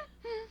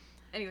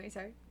 Anyway,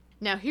 sorry.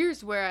 Now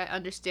here's where I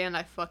understand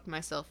I fucked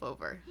myself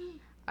over.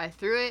 I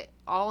threw it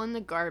all in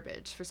the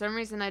garbage. For some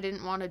reason, I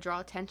didn't want to draw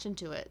attention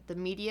to it. The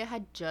media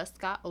had just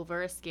got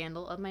over a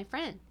scandal of my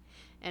friend,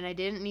 and I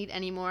didn't need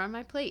any more on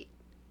my plate.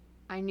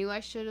 I knew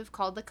I should have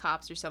called the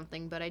cops or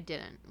something, but I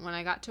didn't. When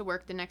I got to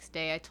work the next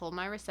day, I told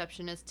my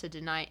receptionist to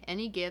deny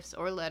any gifts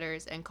or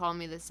letters and call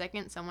me the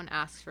second someone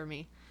asks for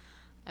me.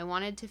 I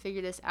wanted to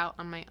figure this out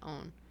on my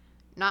own,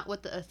 not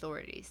with the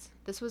authorities.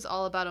 This was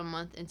all about a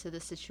month into the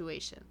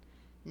situation.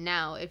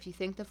 Now, if you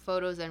think the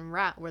photos and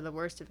rat were the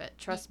worst of it,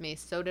 trust me,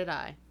 so did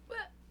I.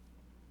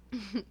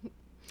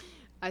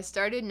 I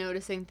started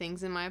noticing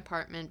things in my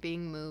apartment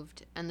being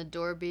moved and the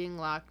door being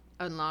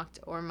unlocked,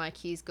 or my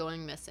keys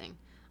going missing.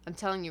 I'm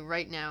telling you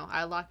right now,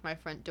 I locked my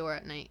front door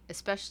at night,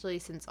 especially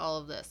since all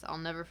of this. I'll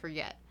never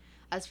forget.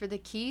 As for the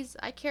keys,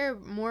 I care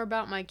more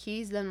about my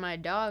keys than my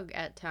dog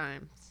at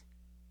times.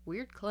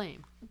 Weird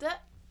claim.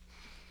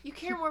 You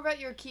care more about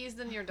your keys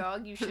than your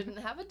dog? You shouldn't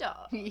have a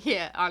dog.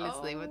 Yeah,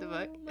 honestly, what the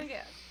fuck? Oh my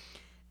god.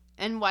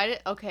 And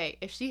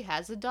if she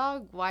has a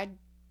dog, why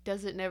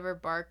does it never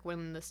bark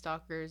when the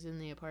stalker's in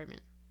the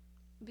apartment?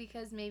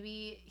 Because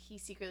maybe he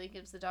secretly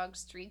gives the dog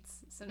treats,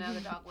 so now the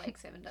dog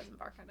likes him and doesn't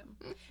bark at him.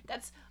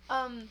 That's,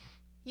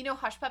 you know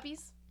Hush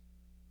Puppies?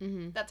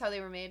 Mm-hmm. That's how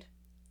they were made.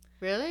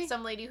 Really?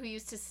 Some lady who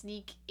used to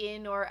sneak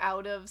in or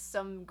out of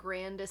some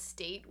grand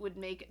estate would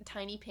make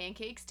tiny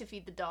pancakes to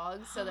feed the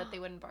dogs so that they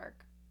wouldn't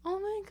bark. Oh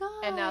my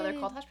god. And now they're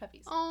called Hush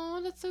Puppies.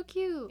 Oh, that's so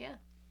cute. Yeah.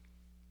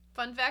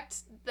 Fun fact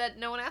that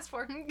no one asked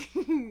for.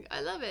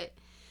 I love it.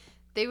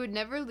 They would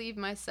never leave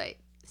my sight.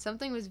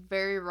 Something was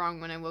very wrong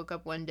when I woke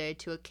up one day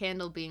to a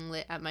candle being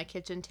lit at my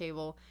kitchen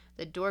table,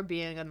 the door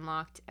being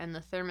unlocked, and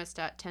the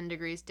thermostat 10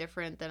 degrees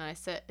different than I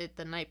set it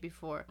the night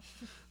before.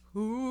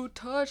 Who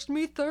touched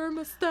me,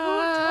 thermostat?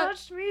 Who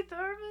touched me,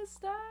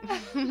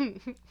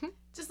 thermostat?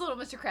 Just little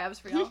Mr. Krabs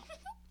for y'all.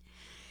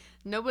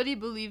 Nobody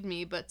believed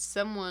me, but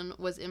someone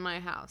was in my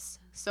house.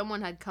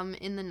 Someone had come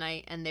in the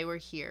night, and they were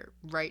here,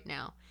 right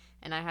now.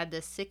 And I had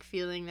this sick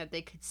feeling that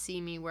they could see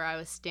me where I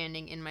was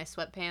standing in my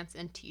sweatpants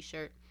and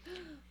t-shirt.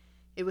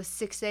 It was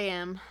 6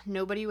 a.m.,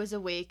 nobody was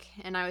awake,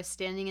 and I was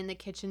standing in the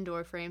kitchen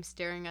doorframe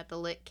staring at the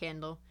lit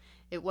candle.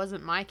 It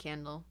wasn't my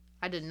candle.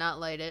 I did not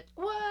light it.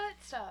 What?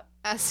 Stop.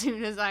 As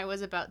soon as I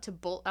was about to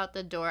bolt out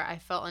the door, I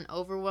felt an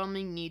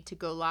overwhelming need to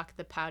go lock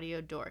the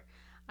patio door.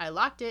 I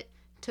locked it,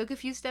 took a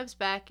few steps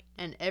back,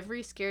 and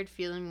every scared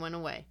feeling went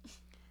away.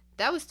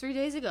 That was 3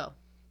 days ago.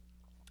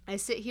 I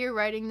sit here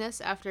writing this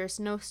after a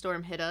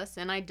snowstorm hit us,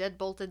 and I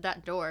deadbolted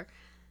that door.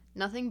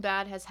 Nothing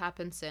bad has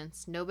happened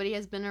since. Nobody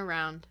has been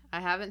around.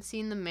 I haven't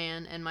seen the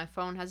man, and my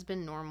phone has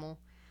been normal.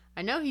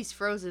 I know he's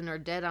frozen or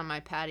dead on my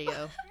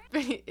patio.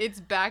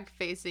 It's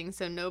back-facing,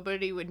 so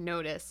nobody would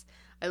notice.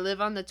 I live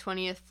on the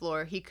 20th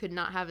floor. He could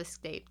not have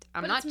escaped.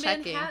 I'm not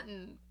checking.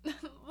 Manhattan.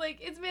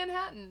 It's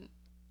Manhattan.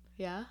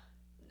 Yeah?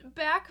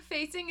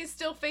 Back-facing is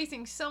still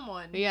facing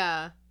someone.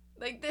 Yeah.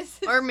 This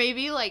is... Or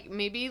maybe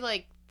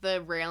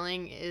the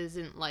railing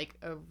isn't,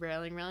 a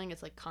railing.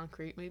 It's,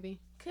 concrete, maybe.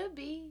 Could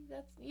be.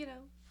 That's,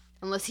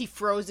 Unless he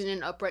froze in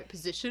an upright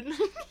position.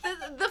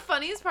 the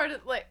funniest part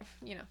of,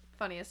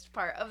 funniest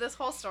part of this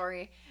whole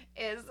story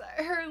is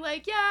her, yeah,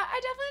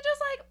 I definitely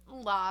just,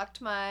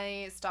 locked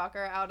my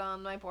stalker out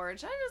on my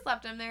porch. I just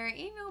left him there.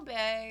 Ain't no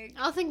big.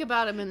 I'll think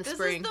about him in the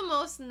spring. This is the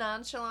most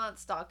nonchalant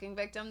stalking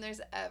victim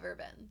there's ever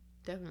been.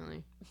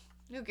 Definitely.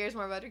 Who cares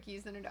more about her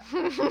keys than her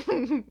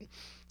dog?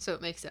 So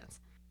it makes sense.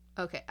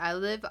 Okay, I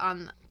live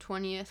on the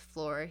 20th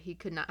floor. He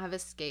could not have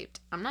escaped.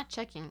 I'm not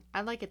checking.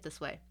 I like it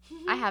this way.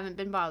 I haven't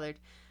been bothered.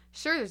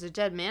 Sure, there's a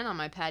dead man on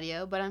my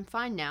patio, but I'm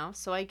fine now,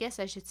 so I guess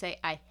I should say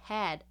I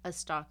had a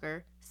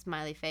stalker.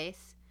 Smiley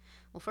face.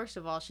 Well, first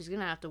of all, she's going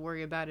to have to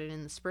worry about it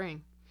in the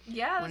spring.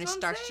 Yeah, that's when it what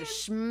starts I'm to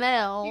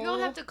smell. You're going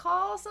to have to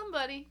call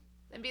somebody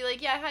and be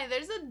like, yeah, hi,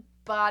 there's a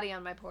body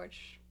on my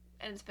porch.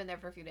 And it's been there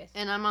for a few days.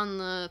 And I'm on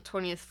the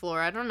 20th floor.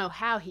 I don't know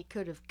how he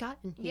could have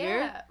gotten here.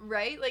 Yeah,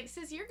 right?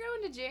 Sis, you're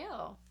going to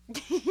jail.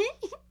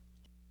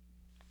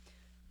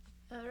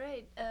 All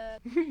right.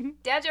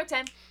 Dad joke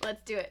time.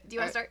 Let's do it. Do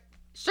you want to start?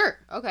 Sure.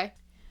 Okay.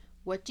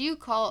 What do you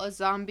call a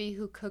zombie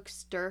who cooks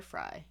stir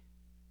fry?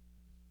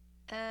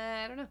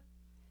 I don't know.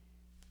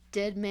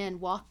 Dead man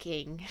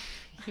walking.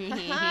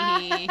 Okay,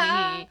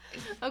 I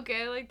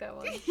like that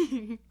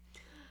one.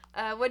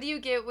 What do you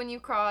get when you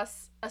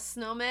cross a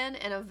snowman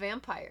and a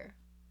vampire?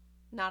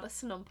 Not a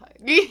snumpire.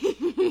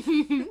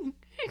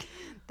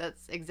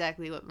 That's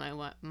exactly what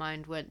my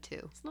mind went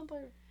to.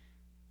 Snumpire.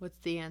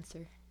 What's the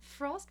answer?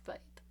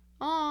 Frostbite.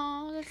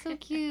 Oh, that's so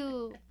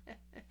cute.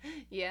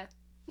 Yeah.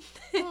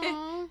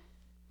 Aww.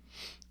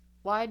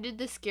 Why did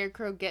the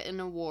scarecrow get an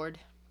award?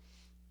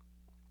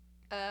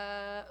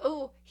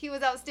 He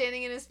was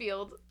outstanding in his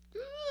field.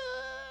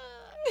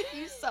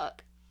 You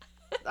suck.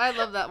 I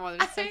love that one.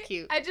 It's so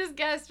cute. I just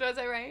guessed. Was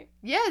I right?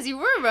 Yes, you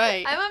were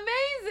right. I'm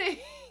amazing.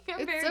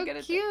 I'm very so good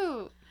at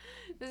cute.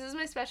 This is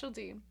my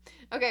specialty.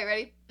 Okay,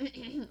 ready?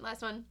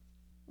 Last one.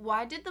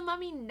 Why did the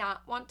mummy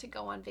not want to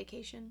go on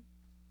vacation?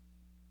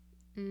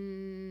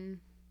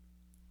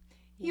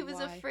 He was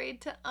Why?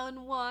 afraid to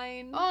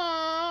unwind.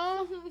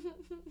 Aww,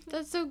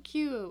 that's so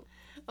cute.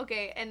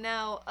 Okay, and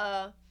now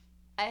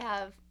I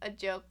have a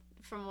joke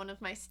from one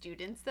of my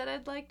students that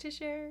I'd like to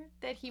share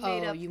that he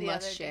made up you the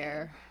must other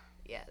share.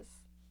 day. Yes.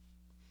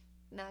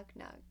 Knock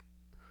knock.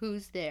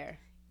 Who's there?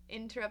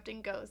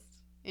 Interrupting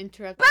ghosts.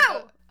 Interrupt.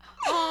 Bow!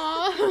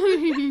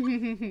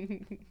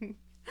 Aww.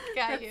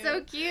 Got That's you.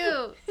 so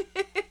cute.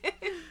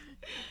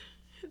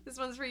 This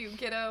one's for you,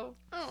 kiddo.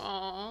 Aww.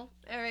 All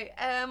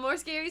right, more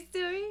scary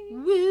story.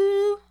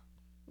 Woo.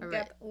 I All got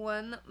right.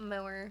 one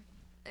more.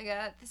 I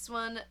got this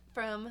one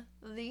from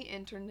the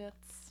internets.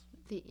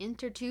 The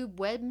intertube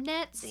web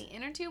nets. The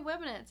InterTube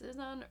Webnets is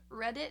on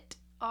Reddit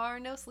or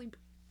No Sleep.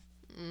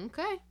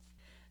 Okay.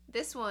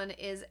 This one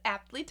is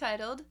aptly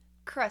titled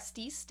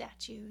Crusty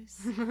Statues.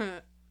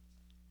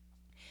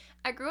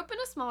 I grew up in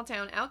a small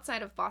town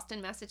outside of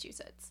Boston,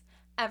 Massachusetts.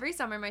 Every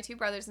summer, my two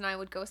brothers and I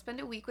would go spend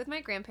a week with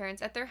my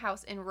grandparents at their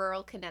house in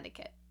rural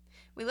Connecticut.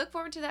 We look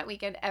forward to that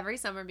weekend every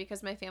summer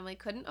because my family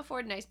couldn't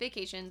afford nice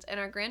vacations, and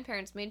our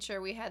grandparents made sure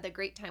we had a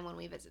great time when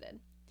we visited.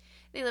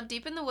 They lived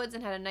deep in the woods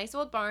and had a nice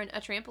old barn,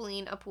 a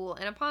trampoline, a pool,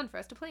 and a pond for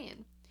us to play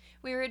in.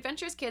 We were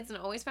adventurous kids and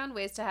always found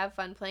ways to have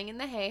fun playing in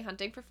the hay,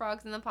 hunting for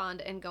frogs in the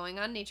pond, and going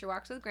on nature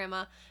walks with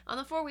Grandma on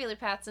the four-wheeler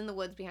paths in the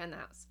woods behind the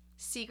house,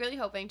 secretly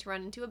hoping to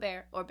run into a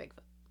bear or Bigfoot.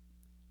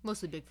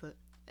 Mostly Bigfoot.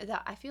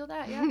 I feel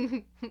that, yeah.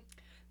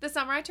 The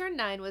summer I turned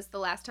 9 was the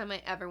last time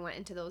I ever went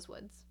into those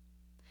woods.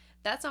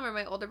 That summer,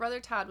 my older brother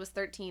Todd was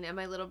 13 and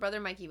my little brother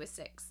Mikey was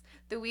 6.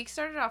 The week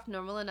started off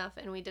normal enough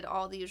and we did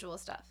all the usual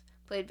stuff.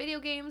 Played video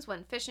games,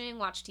 went fishing,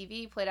 watched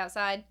TV, played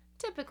outside.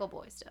 Typical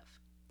boy stuff.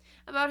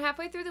 About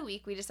halfway through the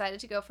week, we decided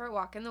to go for a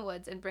walk in the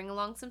woods and bring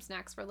along some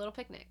snacks for a little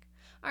picnic.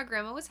 Our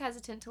grandma was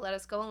hesitant to let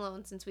us go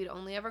alone since we'd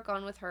only ever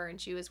gone with her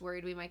and she was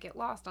worried we might get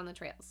lost on the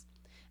trails.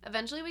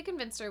 Eventually, we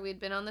convinced her we'd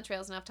been on the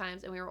trails enough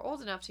times and we were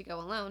old enough to go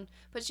alone,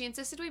 but she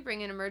insisted we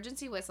bring an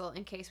emergency whistle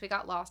in case we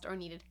got lost or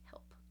needed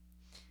help.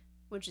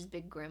 Which is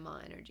big grandma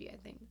energy, I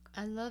think.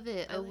 I love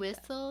it. I A like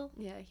whistle.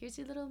 Yeah, here's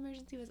your little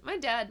emergency whistle. My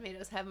dad made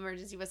us have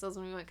emergency whistles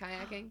when we went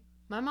kayaking.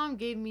 My mom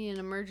gave me an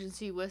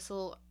emergency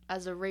whistle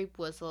as a rape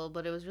whistle,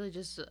 but it was really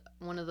just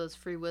one of those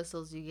free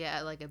whistles you get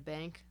at like a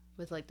bank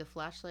with like the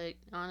flashlight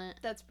on it.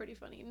 That's pretty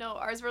funny. No,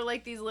 ours were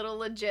like these little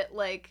legit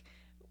like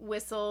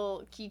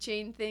whistle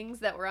keychain things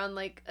that were on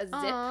like a zip.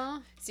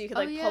 Aww. So you could Oh,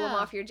 like pull them yeah.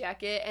 off your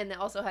jacket, and it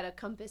also had a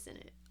compass in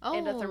it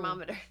and a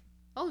thermometer.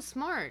 Oh,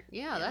 smart.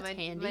 Yeah, that's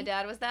handy. My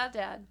dad was that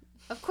dad.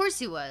 Of course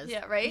he was.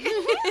 Yeah, right?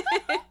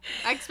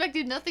 I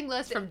expected nothing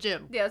less from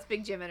Jim. Yeah, that's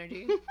big gym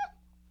energy.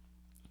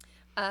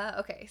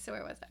 Okay, so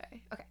where was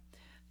I? Okay.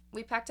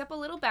 We packed up a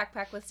little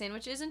backpack with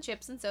sandwiches and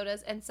chips and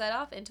sodas and set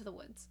off into the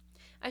woods.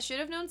 I should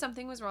have known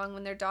something was wrong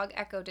when their dog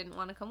Echo didn't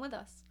want to come with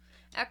us.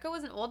 Echo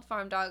was an old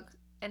farm dog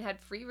and had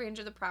free range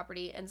of the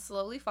property and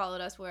slowly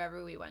followed us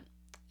wherever we went.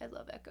 I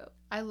love Echo.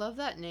 I love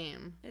that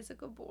name. He's a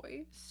good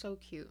boy. So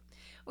cute.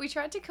 We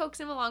tried to coax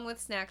him along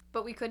with snacks,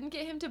 but we couldn't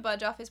get him to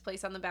budge off his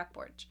place on the back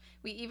porch.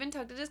 We even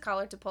tugged at his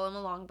collar to pull him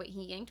along, but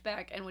he yanked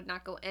back and would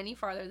not go any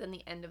farther than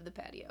the end of the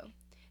patio.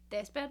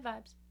 That's bad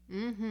vibes.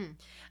 Mm-hmm.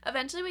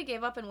 Eventually, we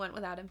gave up and went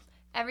without him.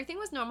 Everything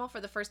was normal for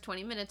the first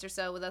 20 minutes or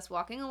so, with us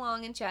walking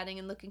along and chatting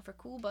and looking for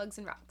cool bugs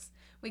and rocks.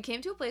 We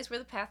came to a place where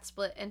the path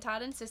split, and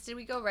Todd insisted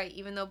we go right,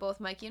 even though both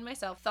Mikey and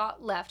myself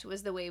thought left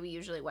was the way we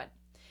usually went.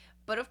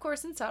 But of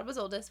course, since Todd was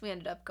oldest, we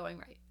ended up going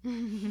right.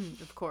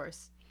 Of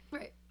course.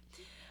 Right.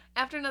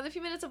 After another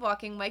few minutes of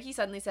walking, Mikey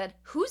suddenly said,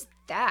 "Who's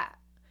that?"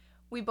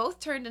 We both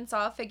turned and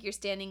saw a figure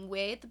standing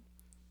way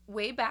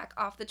back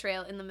off the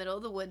trail in the middle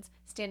of the woods,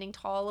 standing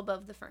tall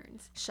above the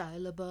ferns. Shia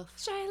LaBeouf.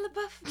 Shia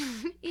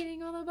LaBeouf,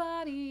 eating all the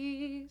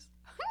bodies.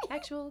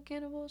 Actual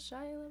cannibal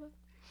Shia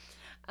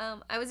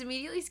LaBeouf. I was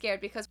immediately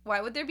scared because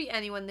why would there be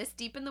anyone this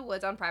deep in the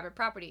woods on private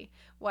property?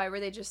 Why were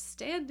they just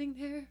standing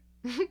there?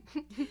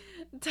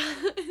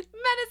 Menacingly!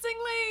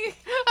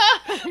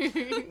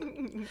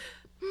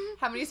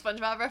 How many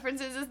SpongeBob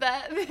references is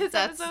that this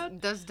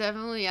episode? That's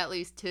definitely at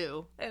least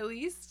 2. At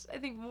least, I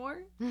think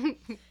more.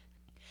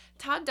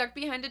 Todd ducked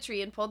behind a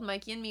tree and pulled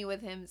Mikey and me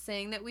with him,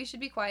 saying that we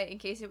should be quiet in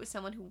case it was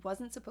someone who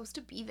wasn't supposed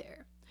to be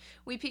there.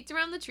 We peeked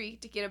around the tree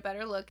to get a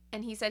better look,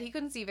 and he said he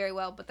couldn't see very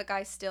well, but the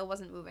guy still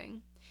wasn't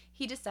moving.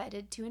 He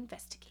decided to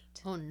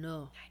investigate. Oh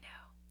no. I know.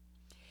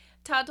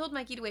 Todd told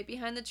Mikey to wait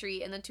behind the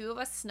tree, and the two of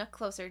us snuck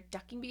closer,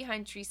 ducking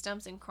behind tree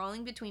stumps and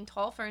crawling between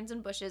tall ferns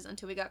and bushes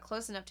until we got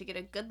close enough to get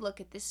a good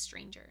look at this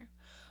stranger.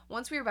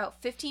 Once we were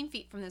about 15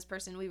 feet from this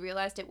person, we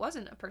realized it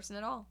wasn't a person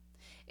at all.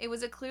 It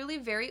was a clearly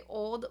very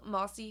old,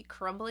 mossy,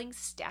 crumbling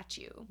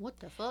statue. What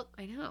the fuck?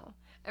 I know.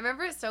 I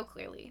remember it so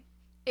clearly.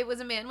 It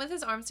was a man with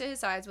his arms to his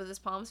sides with his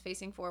palms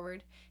facing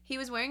forward. He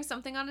was wearing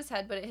something on his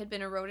head, but it had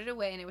been eroded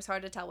away and it was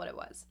hard to tell what it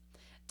was.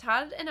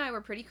 Todd and I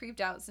were pretty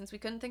creeped out since we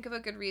couldn't think of a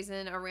good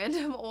reason a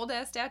random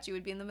old-ass statue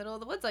would be in the middle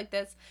of the woods like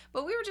this,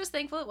 but we were just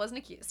thankful it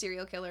wasn't a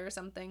serial killer or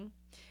something.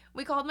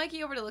 We called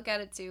Mikey over to look at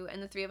it too,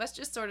 and the three of us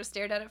just sort of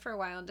stared at it for a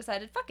while and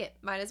decided, fuck it,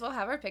 might as well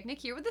have our picnic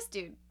here with this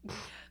dude.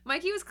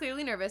 Mikey was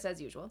clearly nervous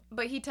as usual,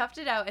 but he toughed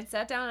it out and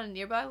sat down on a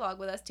nearby log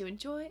with us to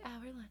enjoy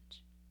our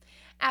lunch.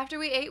 After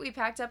we ate, we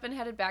packed up and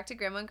headed back to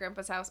Grandma and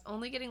Grandpa's house,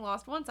 only getting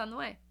lost once on the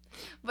way.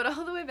 But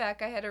all the way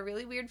back, I had a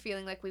really weird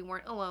feeling like we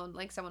weren't alone,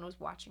 like someone was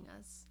watching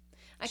us.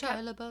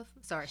 Shia LaBeouf.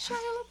 Sorry.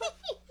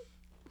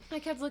 I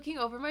kept looking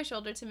over my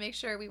shoulder to make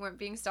sure we weren't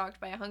being stalked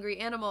by a hungry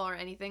animal or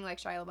anything like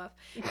Shia LaBeouf,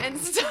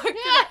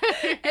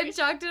 and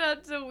chalked it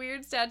up to a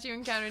weird statue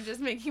encounter, just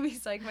making me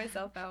psych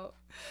myself out.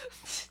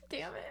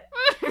 Damn it.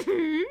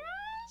 Shia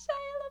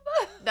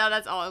LaBeouf. No,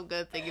 that's all I'm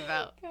gonna think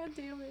about. God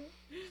damn it.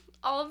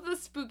 All of the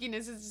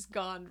spookiness is just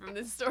gone from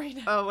this story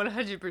now. Oh,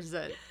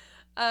 100%.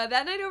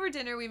 That night over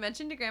dinner, we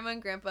mentioned to Grandma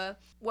and Grandpa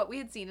what we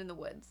had seen in the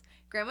woods.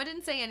 Grandma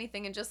didn't say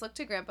anything and just looked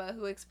to Grandpa,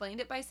 who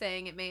explained it by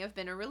saying it may have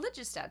been a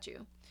religious statue.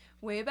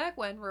 Way back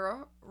when,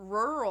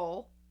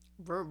 rural,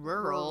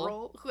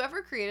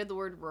 whoever created the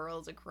word rural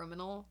is a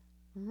criminal.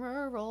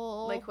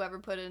 Rural. Like whoever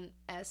put an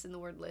S in the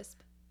word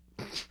lisp.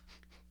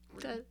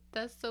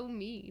 That's so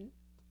mean.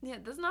 Yeah,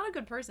 that's not a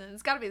good person.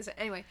 It's gotta be the same.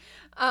 Anyway,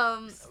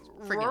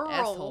 Friggin' rural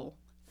asshole.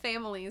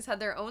 families had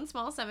their own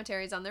small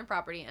cemeteries on their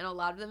property, and a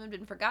lot of them had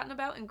been forgotten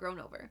about and grown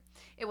over.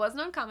 It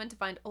wasn't uncommon to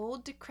find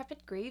old,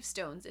 decrepit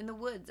gravestones in the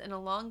woods and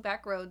along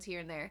back roads here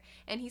and there,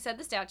 and he said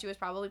the statue was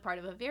probably part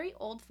of a very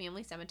old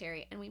family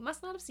cemetery, and we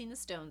must not have seen the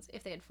stones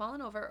if they had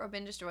fallen over or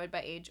been destroyed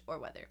by age or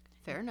weather.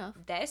 Fair enough.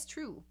 That's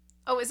true.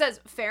 Oh, it says,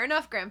 fair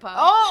enough, Grandpa.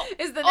 Oh!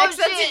 Is the next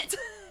shit!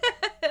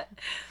 sentence.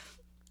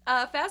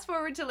 Fast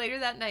forward to later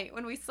that night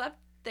when we slept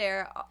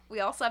there. We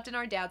all slept in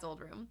our dad's old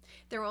room.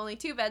 There were only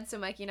 2 beds, so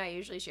Mikey and I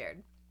usually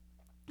shared.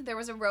 There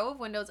was a row of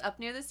windows up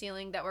near the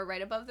ceiling that were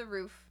right above the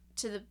roof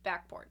to the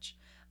back porch.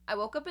 I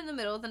woke up in the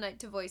middle of the night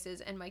to voices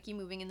and Mikey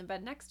moving in the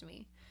bed next to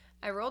me.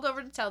 I rolled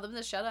over to tell them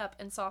to shut up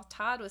and saw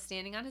Todd was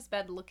standing on his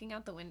bed looking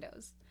out the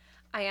windows.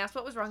 I asked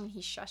what was wrong and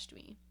he shushed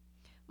me.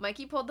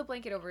 Mikey pulled the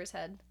blanket over his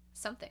head.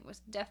 Something was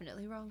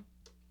definitely wrong.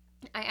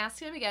 I asked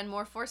him again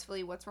more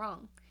forcefully what's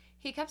wrong.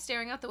 He kept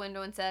staring out the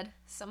window and said,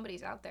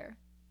 somebody's out there.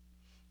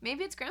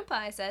 Maybe it's Grandpa,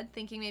 I said,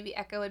 thinking maybe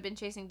Echo had been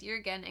chasing deer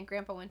again and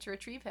Grandpa went to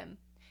retrieve him.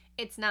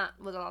 It's not,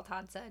 was all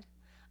Todd said.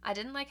 I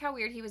didn't like how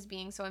weird he was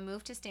being, so I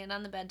moved to stand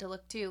on the bed to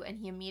look too, and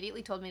he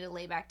immediately told me to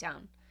lay back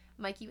down.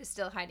 Mikey was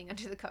still hiding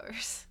under the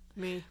covers.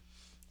 Me.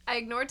 I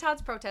ignored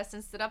Todd's protest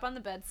and stood up on the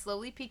bed,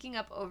 slowly peeking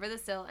up over the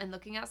sill and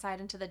looking outside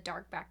into the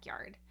dark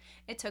backyard.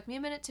 It took me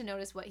a minute to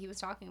notice what he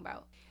was talking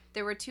about.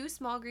 There were 2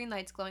 small green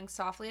lights glowing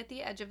softly at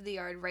the edge of the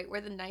yard, right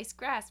where the nice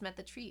grass met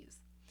the trees.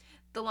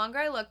 The longer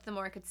I looked, the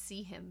more I could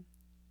see him.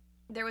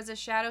 There was a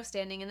shadow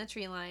standing in the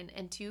tree line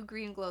and 2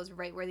 green glows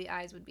right where the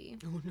eyes would be.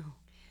 Oh, no.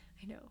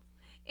 I know.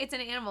 It's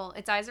an animal.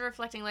 Its eyes are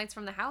reflecting lights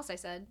from the house, I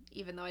said,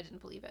 even though I didn't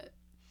believe it.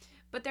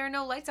 But there are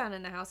no lights on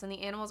in the house, and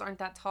the animals aren't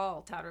that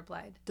tall, Todd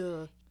replied.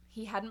 Duh.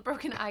 He hadn't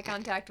broken eye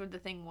contact with the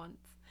thing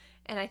once.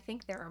 And I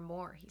think there are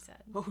more, he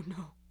said. Oh,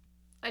 no.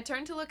 I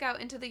turned to look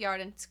out into the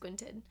yard and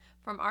squinted.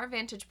 From our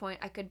vantage point,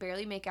 I could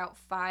barely make out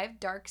 5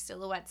 dark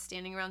silhouettes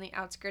standing around the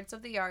outskirts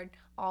of the yard,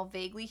 all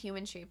vaguely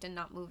human-shaped and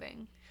not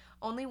moving.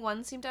 Only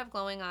one seemed to have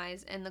glowing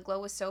eyes, and the glow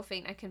was so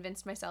faint I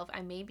convinced myself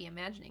I may be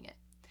imagining it.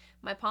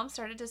 My palms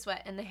started to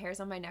sweat, and the hairs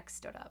on my neck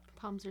stood up.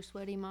 Palms are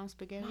sweaty, Mom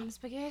Spaghetti. Mom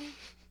Spaghetti?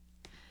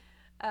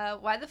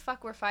 Why the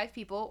fuck were 5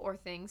 people, or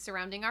things,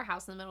 surrounding our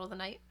house in the middle of the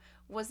night?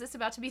 Was this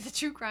about to be the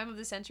true crime of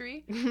the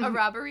century? A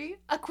robbery?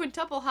 A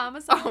quintuple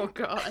homicide? Oh,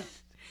 God.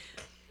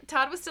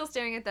 Todd was still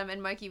staring at them,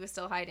 and Mikey was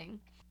still hiding.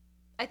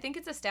 I think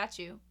it's a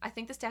statue. I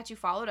think the statue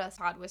followed us,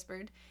 Todd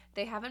whispered.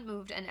 They haven't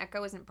moved, and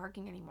Echo isn't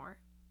barking anymore.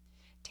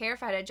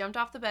 Terrified, I jumped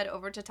off the bed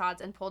over to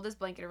Todd's and pulled his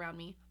blanket around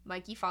me.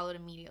 Mikey followed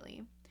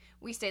immediately.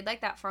 We stayed like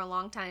that for a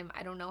long time,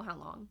 I don't know how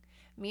long.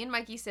 Me and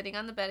Mikey sitting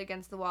on the bed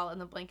against the wall and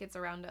the blankets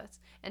around us,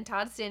 and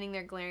Todd standing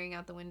there glaring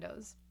out the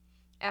windows.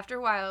 After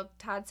a while,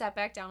 Todd sat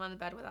back down on the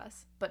bed with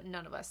us, but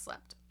none of us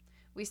slept.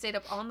 We stayed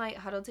up all night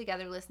huddled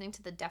together listening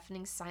to the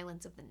deafening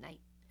silence of the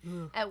night.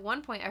 At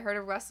one point, I heard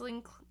a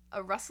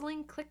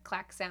rustling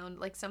click-clack sound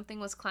like something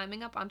was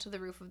climbing up onto the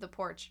roof of the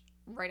porch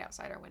right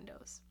outside our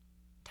windows.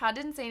 Todd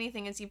didn't say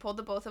anything as he pulled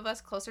the both of us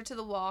closer to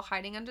the wall,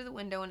 hiding under the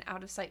window and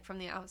out of sight from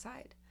the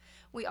outside.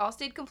 We all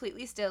stayed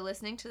completely still,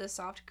 listening to the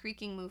soft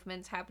creaking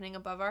movements happening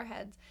above our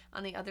heads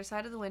on the other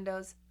side of the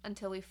windows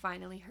until we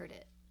finally heard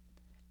it.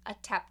 A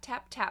tap,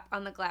 tap, tap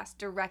on the glass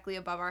directly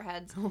above our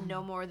heads,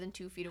 no more than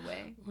 2 feet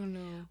away. Oh,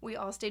 no. We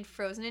all stayed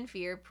frozen in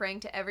fear,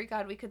 praying to every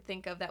god we could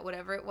think of that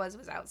whatever it was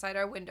outside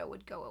our window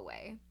would go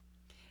away.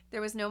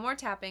 There was no more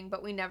tapping,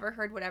 but we never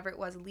heard whatever it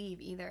was leave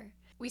either.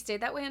 We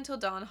stayed that way until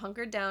dawn,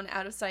 hunkered down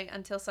out of sight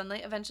until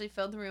sunlight eventually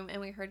filled the room and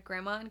we heard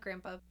Grandma and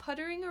Grandpa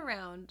puttering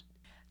around.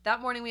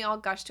 That morning we all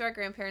gushed to our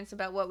grandparents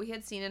about what we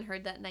had seen and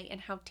heard that night and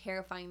how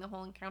terrifying the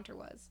whole encounter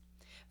was.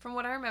 From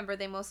what I remember,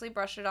 they mostly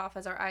brushed it off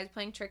as our eyes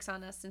playing tricks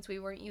on us since we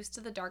weren't used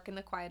to the dark and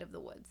the quiet of the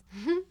woods.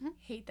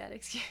 Hate that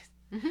excuse.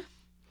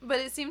 But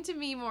it seemed to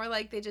me more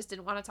like they just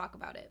didn't want to talk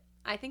about it.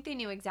 I think they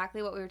knew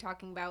exactly what we were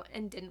talking about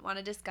and didn't want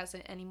to discuss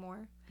it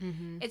anymore.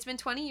 It's been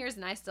 20 years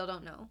and I still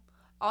don't know.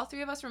 All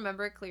 3 of us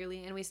remember it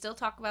clearly, and we still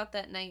talk about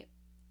that night,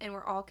 and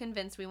we're all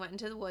convinced we went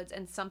into the woods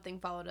and something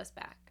followed us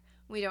back.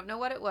 We don't know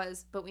what it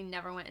was, but we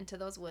never went into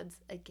those woods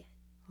again.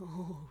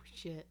 Oh,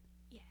 shit.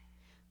 Yeah.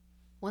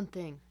 One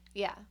thing.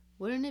 Yeah.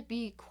 Wouldn't it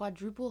be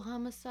quadruple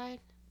homicide?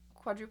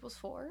 Quadruple's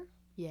 4?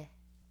 Yeah.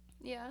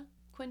 Yeah.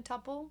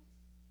 Quintuple?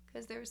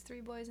 Because there was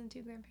 3 boys and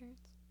 2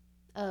 grandparents.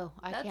 Oh,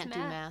 I That's can't do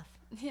math.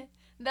 math.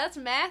 That's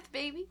math,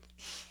 baby.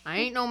 I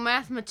ain't no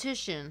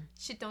mathematician,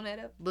 Shit don't add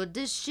up. but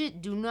this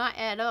shit do not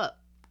add up.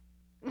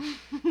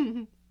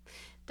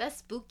 That's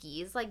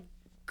spooky. It's like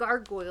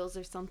gargoyles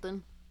or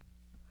something.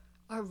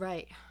 All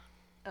right.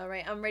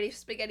 Alright, I'm ready for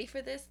spaghetti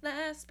for this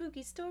last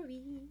spooky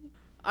story.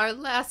 Our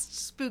last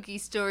spooky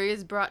story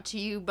is brought to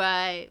you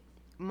by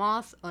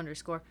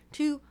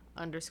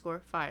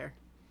moth_to_fire.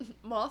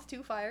 Moth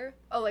to fire?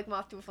 Oh, like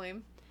moth to a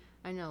flame.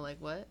 I know, like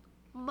what?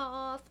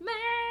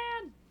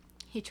 Mothman!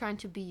 He trying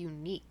to be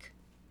unique.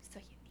 So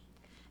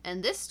unique.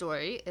 And this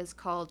story is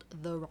called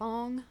The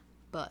Wrong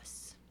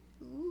Bus.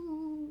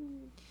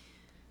 Ooh.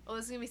 Oh,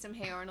 this is gonna be some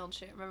Hey Arnold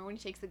shit. Remember when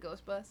he takes the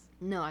ghost bus?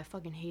 No, I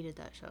fucking hated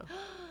that show.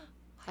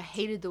 I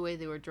hated the way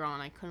they were drawn.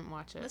 I couldn't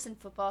watch it. Listen,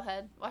 football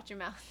head, watch your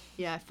mouth.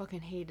 Yeah, I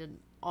fucking hated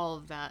all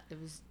of that. It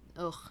was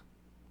ugh.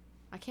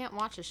 I can't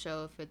watch a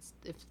show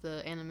if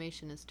the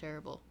animation is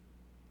terrible,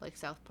 like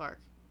South Park.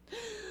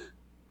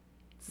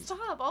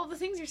 Stop all the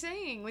things you're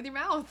saying with your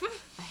mouth.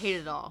 I hate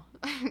it all.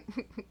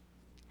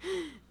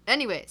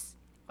 Anyways,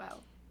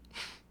 Wow.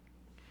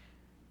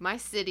 my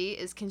city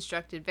is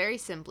constructed very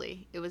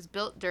simply. It was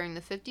built during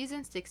the 50s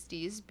and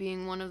 60s,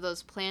 being one of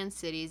those planned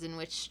cities in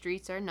which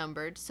streets are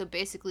numbered. So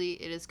basically,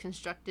 it is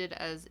constructed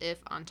as if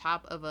on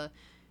top of a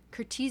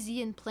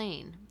Cartesian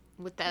plane,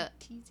 with the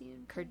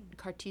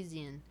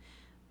Cartesian,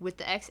 with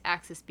the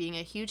x-axis being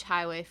a huge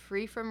highway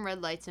free from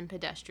red lights and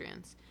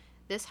pedestrians.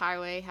 This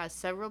highway has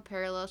several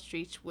parallel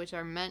streets which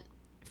are meant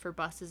for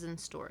buses and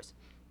stores.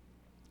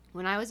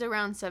 When I was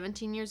around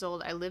 17 years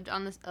old, I lived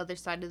on the other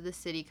side of the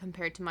city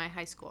compared to my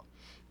high school.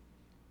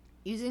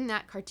 Using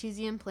that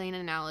Cartesian plane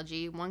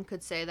analogy, one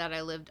could say that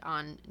I lived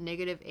on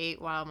 -8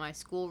 while my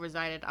school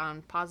resided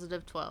on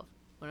 +12,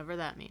 whatever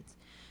that means.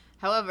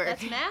 However...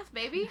 That's math,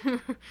 baby.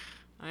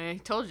 I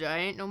told you, I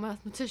ain't no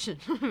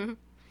mathematician.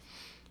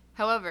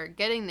 However,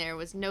 getting there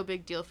was no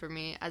big deal for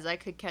me, as I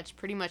could catch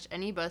pretty much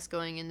any bus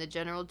going in the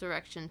general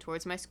direction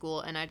towards my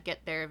school, and I'd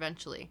get there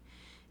eventually.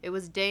 It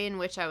was a day in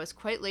which I was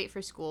quite late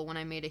for school when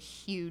I made a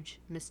huge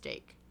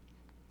mistake.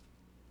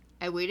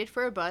 I waited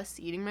for a bus,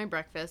 eating my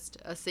breakfast,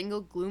 a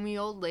single gloomy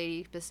old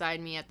lady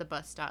beside me at the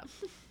bus stop.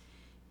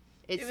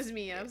 It was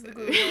me, I was the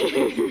gloomy old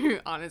lady.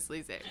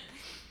 Honestly, same.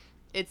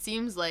 It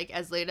seems like,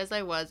 as late as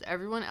I was,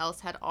 everyone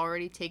else had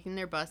already taken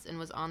their bus and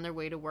was on their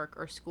way to work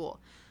or school.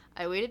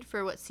 I waited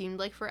for what seemed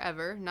like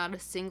forever, not a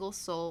single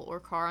soul or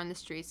car on the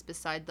streets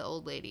beside the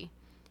old lady.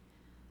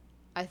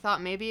 I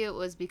thought maybe it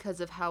was because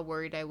of how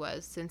worried I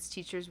was, since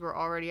teachers were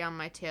already on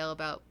my tail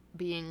about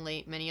being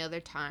late many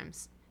other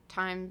times.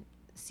 Time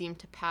seemed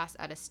to pass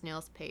at a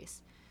snail's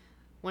pace.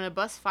 When a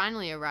bus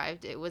finally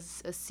arrived, it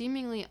was a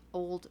seemingly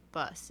old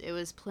bus. It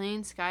was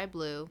plain sky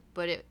blue,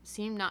 but it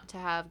seemed not to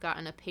have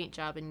gotten a paint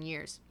job in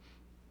years.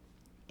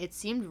 It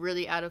seemed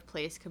really out of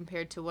place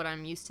compared to what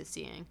I'm used to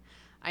seeing.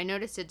 I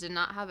noticed it did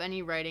not have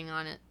any writing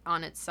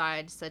on its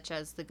side, such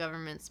as the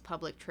government's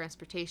public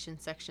transportation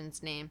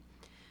section's name.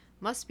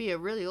 Must be a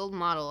really old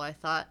model, I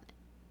thought.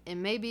 It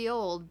may be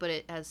old, but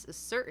it has a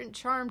certain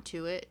charm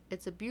to it.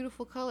 It's a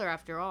beautiful color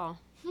after all.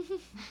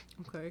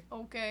 Okay.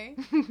 Okay.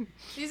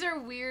 These are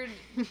weird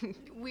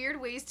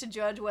ways to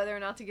judge whether or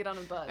not to get on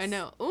a bus. I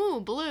know. Ooh,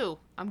 blue.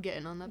 I'm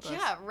getting on that bus.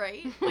 Yeah,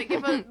 right? Like,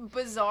 if a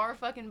bizarre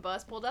fucking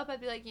bus pulled up, I'd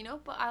be like,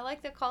 but I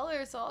like the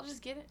color, so I'll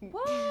just get it.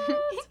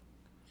 What?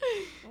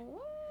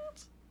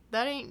 What?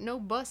 That ain't no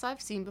bus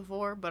I've seen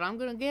before, but I'm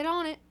gonna get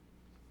on it.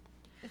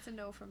 It's a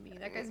no from me.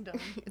 That guy's dumb.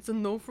 It's a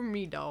no from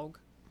me, dog.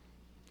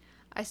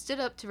 I stood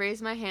up to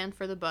raise my hand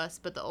for the bus,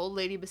 but the old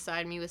lady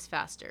beside me was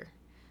faster.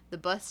 The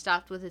bus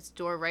stopped with its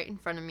door right in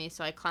front of me,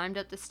 so I climbed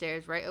up the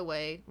stairs right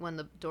away when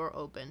the door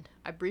opened.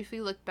 I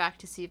briefly looked back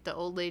to see if the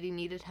old lady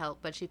needed help,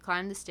 but she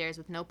climbed the stairs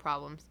with no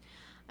problems.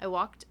 I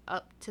walked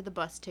up to the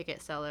bus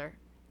ticket seller.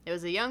 It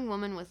was a young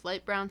woman with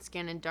light brown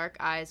skin and dark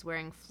eyes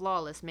wearing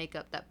flawless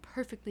makeup that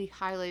perfectly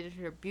highlighted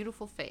her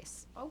beautiful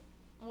face. Oh,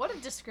 what a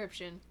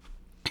description.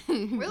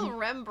 Real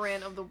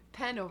Rembrandt of the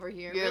pen over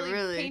here. Yeah,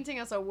 really. Painting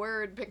us a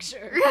word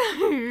picture.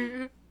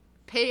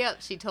 Pay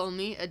up, she told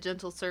me, a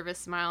gentle service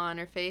smile on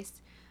her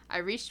face. I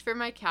reached for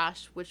my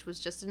cash, which was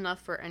just enough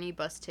for any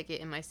bus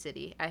ticket in my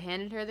city. I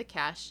handed her the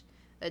cash,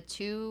 a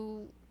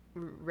 2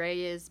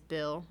 Reyes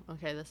bill.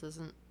 Okay, this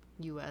isn't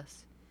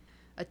U.S.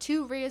 A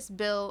 2 Reyes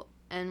bill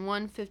and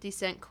 1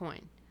 50-cent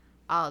coin.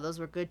 Ah, those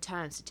were good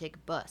times to take a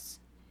bus.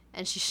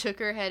 And she shook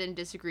her head in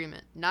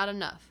disagreement. Not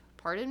enough.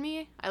 Pardon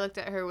me? I looked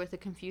at her with a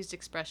confused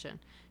expression.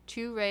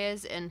 2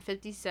 Reyes and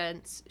 50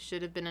 cents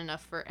should have been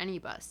enough for any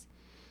bus.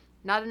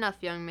 Not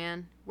enough, young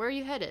man. Where are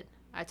you headed?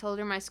 I told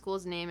her my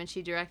school's name, and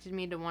she directed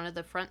me to one of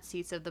the front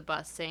seats of the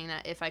bus, saying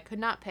that if I could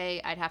not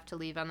pay, I'd have to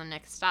leave on the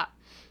next stop.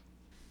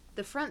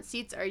 The front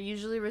seats are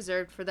usually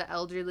reserved for the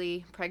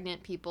elderly,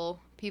 pregnant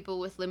people, people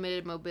with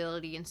limited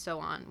mobility, and so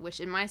on, which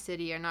in my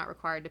city are not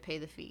required to pay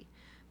the fee.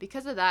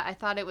 Because of that, I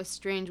thought it was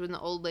strange when the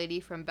old lady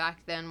from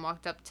back then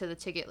walked up to the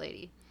ticket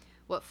lady.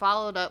 What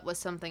followed up was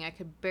something I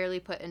could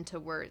barely put into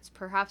words.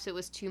 Perhaps it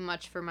was too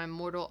much for my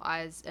mortal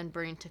eyes and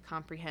brain to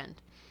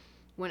comprehend.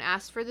 When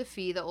asked for the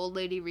fee, the old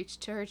lady reached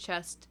to her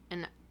chest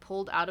and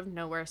pulled out of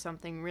nowhere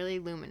something really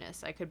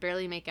luminous. I could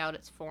barely make out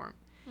its form.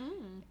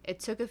 It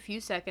took a few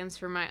seconds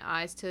for my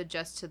eyes to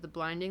adjust to the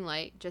blinding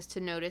light, just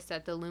to notice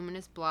that the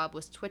luminous blob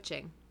was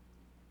twitching.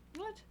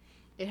 What?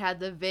 It had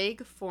the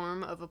vague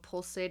form of a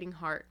pulsating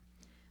heart.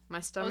 My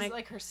It was stomach...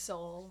 like her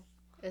soul,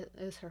 It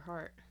is her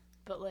heart.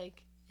 but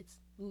like it's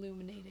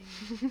illuminating.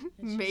 And she's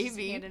just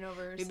Maybe. handing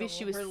over her Maybe soul,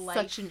 she was her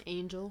such life. an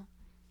angel.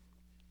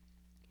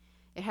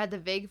 It had the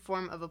vague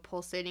form of a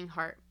pulsating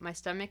heart. My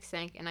stomach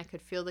sank, and I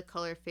could feel the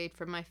color fade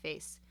from my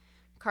face.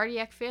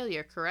 "Cardiac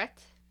failure,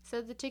 correct?"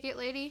 said the ticket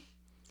lady.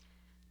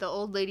 The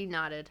old lady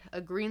nodded.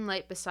 A green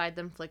light beside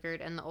them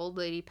flickered, and the old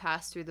lady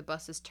passed through the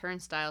bus's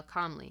turnstile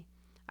calmly.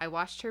 I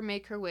watched her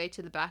make her way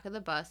to the back of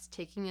the bus,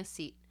 taking a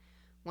seat.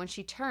 When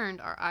she turned,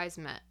 our eyes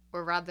met.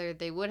 Or rather,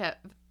 they would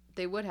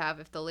have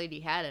if the lady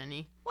had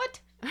any.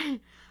 What?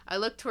 I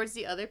looked towards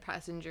the other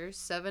passengers,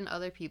 7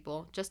 other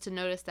people, just to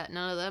notice that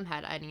none of them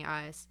had any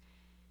eyes.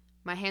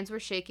 My hands were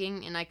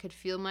shaking, and I could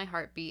feel my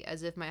heartbeat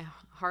as if my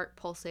heart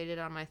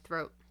pulsated on my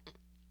throat.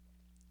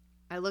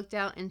 I looked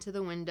out into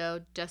the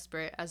window,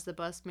 desperate, as the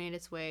bus made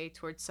its way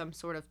towards some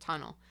sort of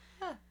tunnel.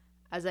 Huh.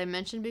 As I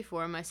mentioned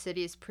before, my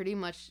city is pretty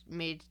much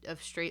made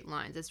of straight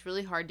lines. It's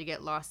really hard to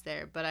get lost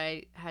there, but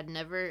I had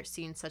never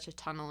seen such a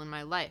tunnel in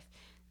my life.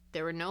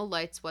 There were no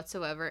lights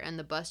whatsoever, and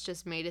the bus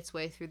just made its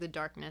way through the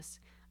darkness.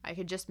 I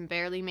could just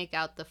barely make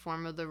out the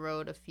form of the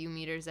road a few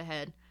meters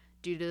ahead,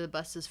 due to the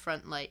bus's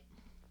front light.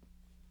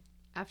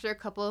 After a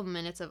couple of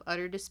minutes of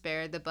utter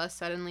despair, the bus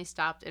suddenly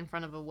stopped in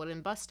front of a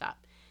wooden bus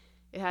stop.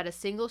 It had a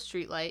single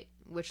streetlight,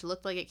 which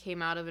looked like it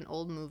came out of an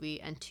old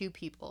movie, and 2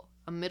 people,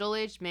 a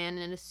middle-aged man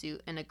in a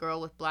suit and a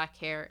girl with black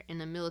hair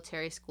in a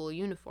military school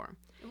uniform.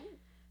 Ooh.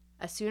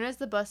 As soon as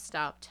the bus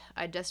stopped,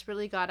 I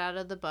desperately got out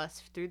of the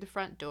bus through the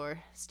front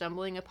door,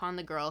 stumbling upon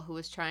the girl who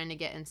was trying to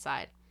get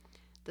inside.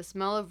 The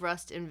smell of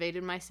rust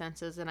invaded my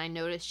senses, and I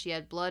noticed she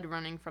had blood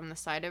running from the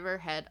side of her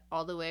head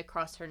all the way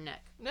across her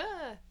neck,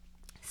 Nah.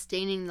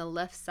 staining the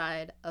left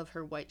side of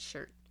her white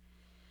shirt.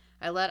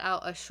 I let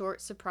out a short,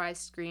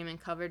 surprised scream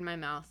and covered my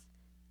mouth.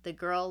 The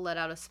girl let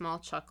out a small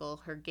chuckle,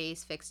 her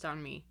gaze fixed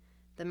on me.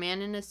 The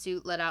man in a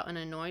suit let out an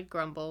annoyed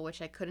grumble,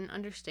 which I couldn't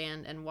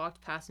understand, and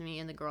walked past me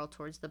and the girl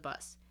towards the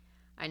bus.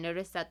 I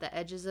noticed that the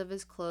edges of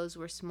his clothes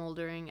were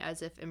smoldering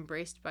as if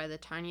embraced by the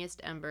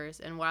tiniest embers,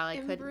 and while I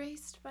couldn't...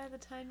 Embraced by the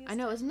tiniest I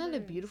know, isn't that a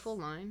embers. beautiful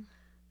line?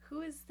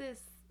 Who is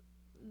this?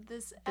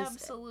 This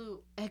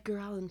absolute... Edgar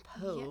Allan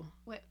Poe. Yeah.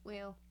 Wait,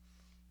 well...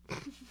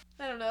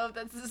 I don't know if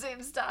that's the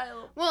same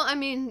style. Well, I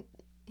mean,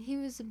 he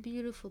was a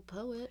beautiful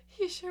poet.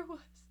 He sure was.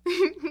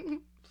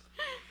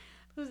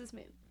 Who's this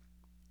man?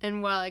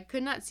 And while I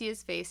could not see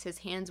his face, his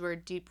hands were a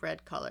deep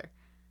red color.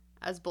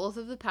 As both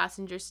of the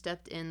passengers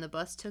stepped in, the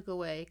bus took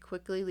away,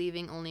 quickly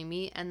leaving only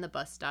me and the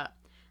bus stop.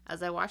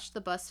 As I watched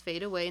the bus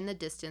fade away in the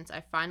distance, I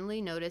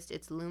finally noticed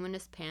its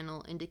luminous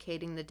panel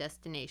indicating the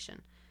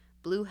destination.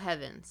 Blue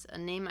Heavens, a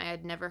name I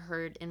had never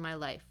heard in my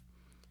life.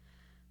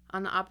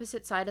 On the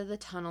opposite side of the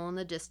tunnel in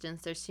the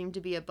distance, there seemed to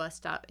be a bus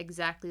stop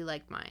exactly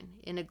like mine.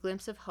 In a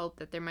glimpse of hope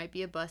that there might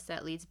be a bus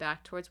that leads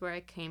back towards where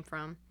I came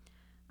from,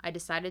 I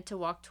decided to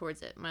walk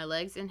towards it, my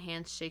legs and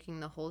hands shaking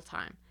the whole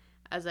time.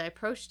 As I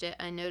approached it,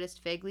 I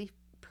noticed vaguely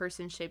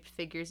person-shaped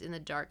figures in the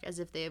dark, as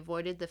if they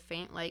avoided the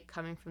faint light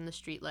coming from the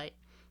streetlight.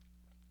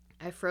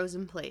 I froze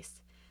in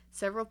place.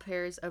 Several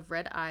pairs of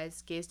red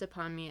eyes gazed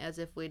upon me as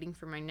if waiting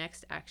for my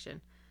next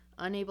action.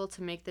 Unable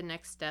to make the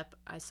next step,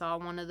 I saw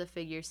one of the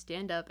figures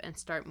stand up and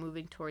start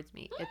moving towards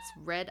me, its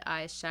red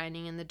eyes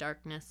shining in the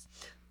darkness.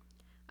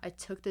 I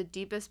took the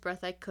deepest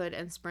breath I could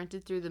and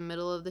sprinted through the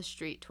middle of the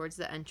street towards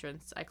the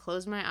entrance. I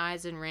closed my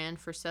eyes and ran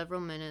for several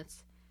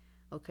minutes.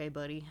 Okay,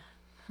 buddy.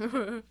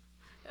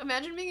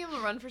 Imagine being able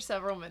to run for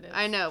several minutes.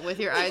 I know, with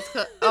your eyes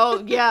closed.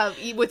 Oh, yeah,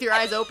 with your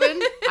eyes open?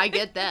 I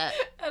get that.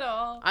 At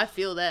all. I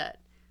feel that.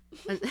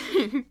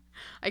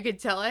 I could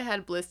tell I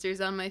had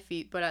blisters on my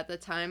feet, but at the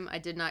time, I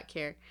did not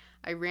care.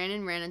 I ran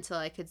and ran until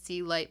I could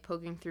see light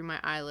poking through my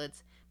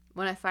eyelids.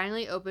 When I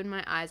finally opened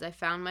my eyes, I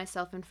found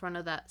myself in front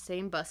of that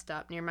same bus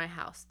stop near my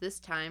house, this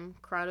time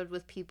crowded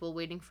with people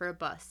waiting for a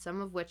bus, some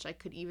of which I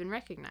could even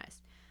recognize.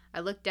 I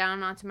looked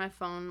down onto my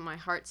phone, my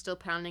heart still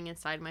pounding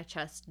inside my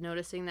chest,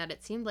 noticing that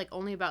it seemed like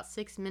only about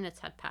 6 minutes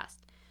had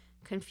passed.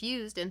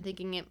 Confused and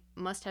thinking it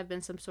must have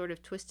been some sort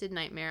of twisted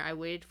nightmare, I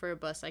waited for a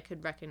bus I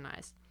could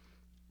recognize.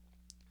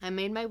 I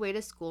made my way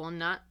to school,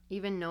 not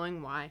even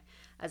knowing why,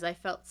 as I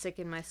felt sick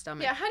in my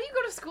stomach. Yeah, how do you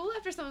go to school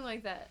after something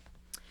like that?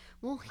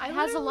 Well, he I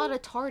has a lot literally-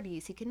 of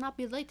tardies. He cannot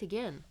be late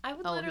again. I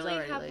would Oh, he's literally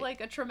already have late.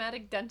 like a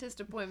traumatic dentist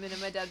appointment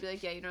and my dad would be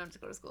like, yeah, you don't have to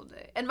go to school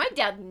today. And my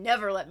dad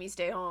never let me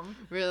stay home.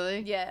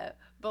 Really? Yeah,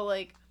 but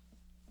like,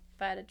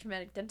 if I had a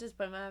traumatic dentist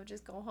appointment, I would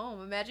just go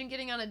home. Imagine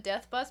getting on a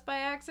death bus by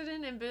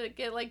accident and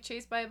get like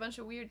chased by a bunch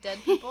of weird dead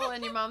people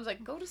and your mom's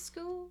like, go to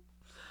school.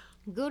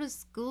 Go to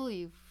school,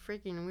 you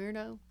freaking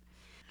weirdo.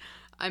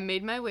 I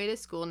made my way to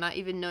school, not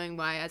even knowing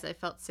why, as I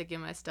felt sick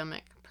in my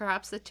stomach.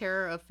 Perhaps the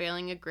terror of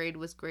failing a grade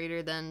was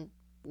greater than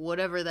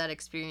whatever that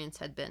experience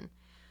had been.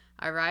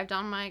 I arrived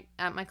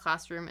at my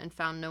classroom and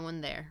found no one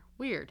there.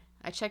 Weird.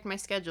 I checked my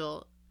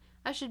schedule.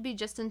 I should be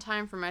just in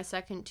time for my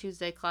second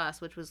Tuesday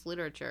class, which was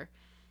literature.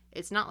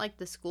 It's not like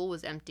the school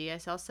was empty. I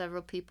saw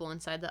several people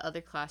inside the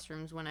other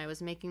classrooms when I was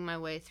making my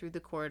way through the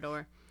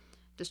corridor.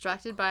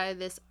 Distracted by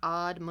this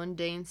odd,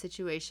 mundane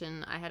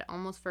situation, I had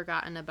almost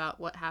forgotten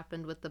about what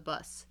happened with the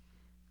bus.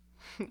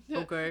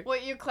 Okay.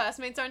 What, your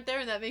classmates aren't there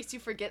and that makes you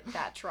forget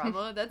that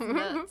trauma? That's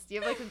nuts. Do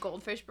you have like a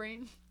goldfish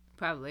brain?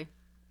 Probably.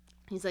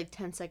 He's like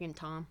 10-second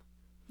Tom.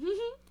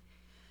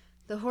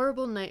 The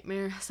horrible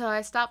nightmare. So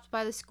I stopped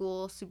by the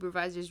school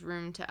supervisor's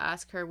room to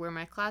ask her where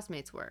my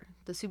classmates were.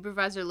 The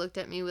supervisor looked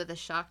at me with a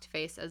shocked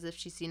face as if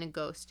she'd seen a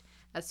ghost.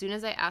 As soon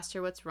as I asked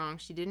her what's wrong,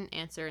 she didn't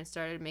answer and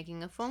started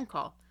making a phone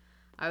call.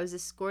 I was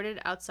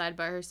escorted outside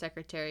by her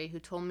secretary, who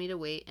told me to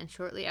wait, and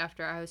shortly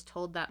after I was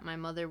told that my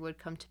mother would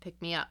come to pick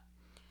me up.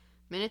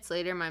 Minutes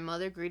later, my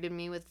mother greeted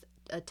me with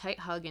a tight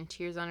hug and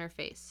tears on her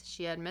face.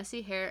 She had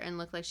messy hair and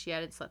looked like she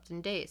hadn't slept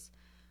in days.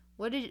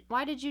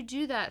 Why did you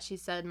do that? She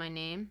said my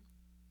name.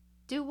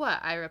 Do what?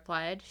 I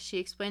replied. She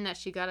explained that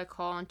she got a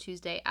call on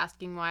Tuesday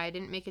asking why I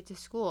didn't make it to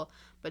school,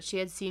 but she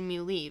had seen me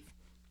leave.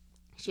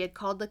 She had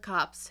called the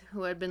cops,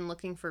 who had been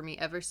looking for me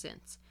ever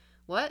since.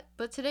 What?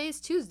 But today is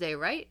Tuesday,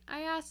 right?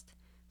 I asked.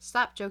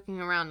 Stop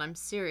joking around. I'm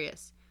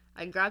serious.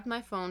 I grabbed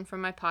my phone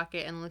from my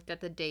pocket and looked at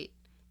the date.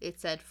 It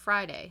said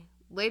Friday.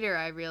 Later,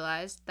 I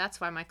realized that's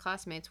why my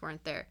classmates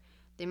weren't there.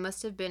 They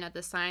must have been at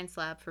the science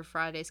lab for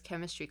Friday's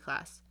chemistry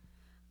class.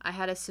 I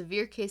had a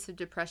severe case of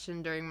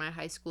depression during my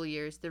high school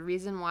years. The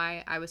reason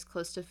why I was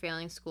close to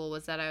failing school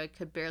was that I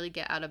could barely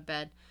get out of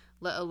bed,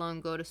 let alone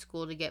go to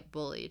school to get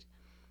bullied.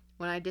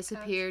 When I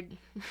disappeared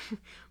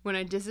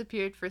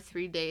for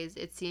 3 days,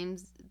 it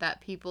seems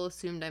that people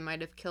assumed I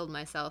might have killed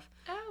myself.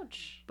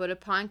 Ouch. But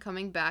upon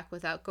coming back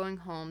without going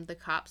home, the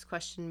cops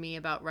questioned me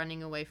about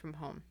running away from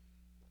home.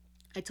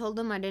 I told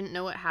them I didn't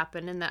know what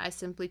happened and that I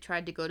simply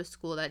tried to go to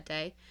school that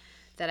day,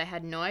 that I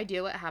had no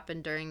idea what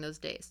happened during those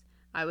days.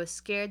 I was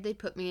scared they'd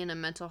put me in a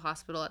mental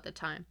hospital at the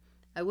time.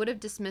 I would have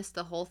dismissed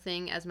the whole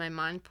thing as my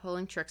mind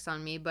pulling tricks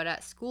on me, but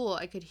at school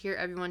I could hear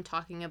everyone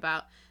talking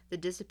about the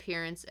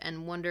disappearance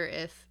and wonder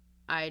if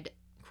I'd,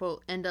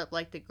 quote, end up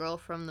like the girl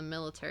from the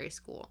military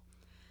school.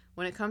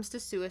 When it comes to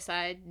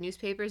suicide,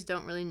 newspapers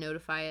don't really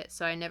notify it,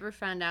 so I never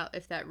found out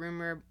if that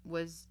rumor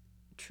was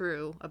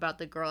true about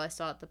the girl I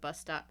saw at the bus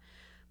stop.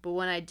 But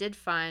what I did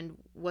find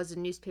was a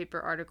newspaper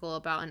article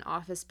about an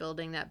office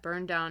building that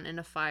burned down in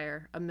a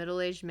fire, a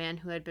middle-aged man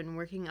who had been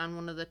working on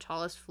one of the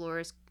tallest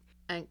floors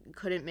and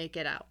couldn't make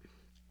it out.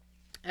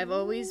 I've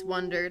always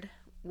wondered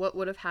what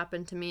would have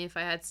happened to me if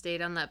I had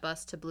stayed on that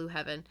bus to Blue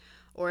Heaven,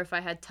 or if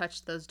I had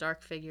touched those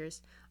dark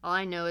figures. All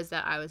I know is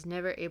that I was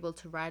never able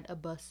to ride a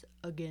bus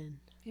again.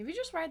 Maybe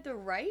just ride the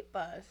right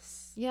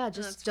bus. Yeah, And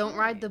just that's don't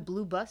ride fine. the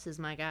blue buses,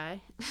 my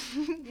guy.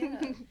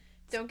 Yeah.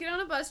 Don't get on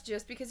a bus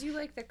just because you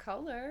like the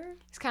color.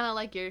 It's kind of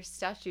like your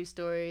statue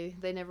story.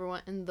 They never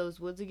went in those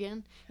woods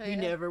again. Oh, You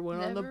yeah. never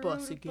went on the Never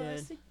bus rode a again.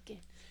 bus again.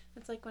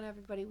 It's like when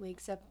everybody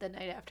wakes up the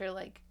night after,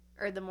 like,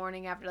 or the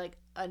morning after, like,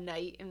 a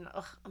night and,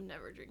 ugh, I'm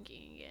never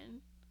drinking again.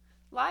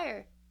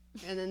 Liar.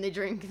 And then they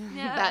drink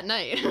Yeah. that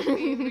night.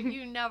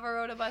 you never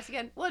rode a bus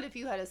again. What if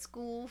you had a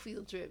school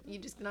field trip? You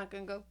just not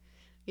gonna go?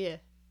 Yeah.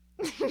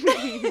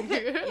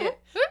 Yeah.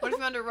 What if you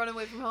wanted to run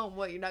away from home?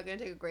 What, you're not gonna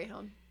take a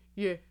Greyhound?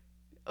 Yeah.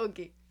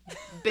 Okay.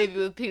 Baby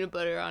with peanut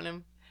butter on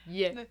him.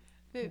 Yeah.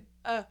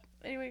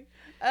 Anyway.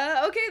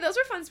 Okay, those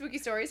were fun spooky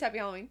stories. Happy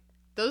Halloween.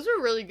 Those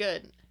were really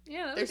good.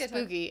 Yeah, that They're was a good time.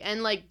 spooky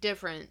and like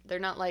different. They're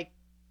not like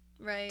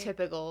Right.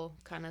 typical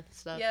kind of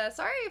stuff. Yeah,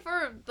 sorry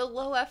for the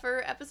low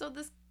effort episode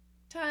this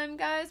time,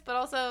 guys, but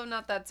also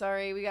not that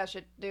sorry. We got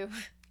shit to do.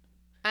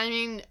 I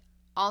mean,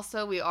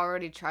 also we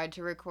already tried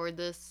to record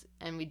this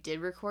and we did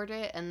record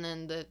it and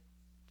then the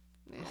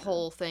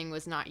whole thing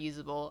was not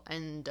usable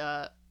and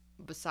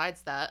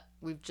besides that,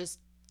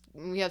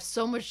 we have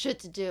so much shit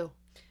to do.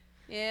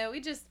 Yeah,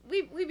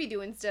 we be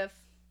doing stuff.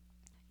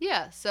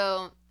 Yeah,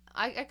 so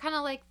I kind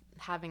of like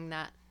having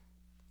that,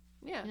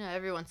 Yeah.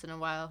 every once in a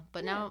while.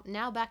 But Yeah.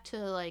 now back to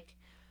like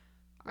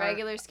our-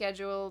 Regular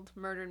scheduled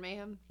murder and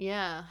mayhem.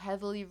 yeah,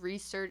 heavily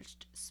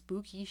researched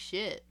spooky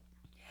shit.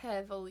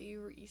 Heavily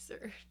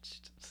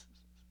researched.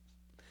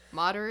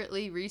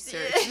 Moderately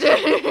researched.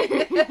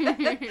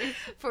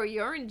 For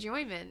your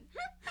enjoyment.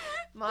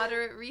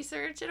 Moderate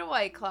research and a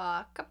White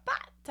Claw.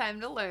 Kapat! Time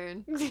to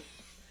learn.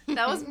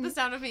 That was the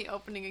sound of me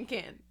opening a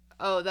can.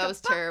 Oh, that was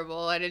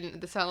terrible. I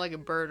didn't. That sounded like a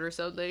bird or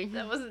something.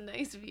 That wasn't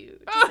nice of you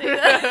to say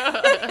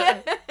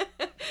that.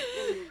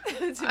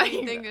 That's a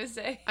mean thing to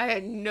say. I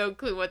had no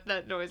clue what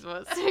that noise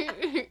was.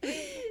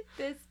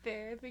 This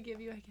fair, I forgive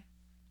you, I guess.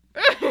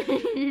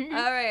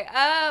 All right.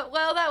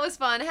 Well, that was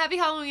fun. Happy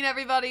Halloween,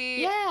 everybody.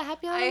 Yeah,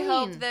 happy Halloween. I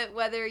hope that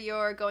whether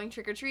you're going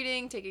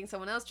trick-or-treating, taking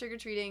someone else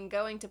trick-or-treating,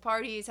 going to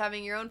parties,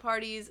 having your own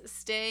parties,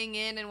 staying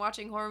in and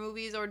watching horror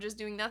movies, or just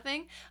doing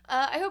nothing,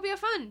 I hope you have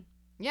fun.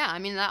 Yeah, I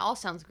mean, that all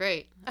sounds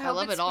great. I hope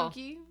love it's it all.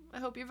 spooky. I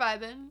hope you're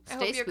vibing. I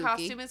Stay hope your spooky.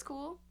 costume is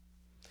cool.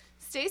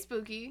 Stay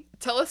spooky.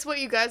 Tell us what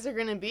you guys are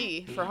gonna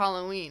be for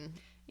Halloween.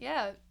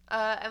 Yeah.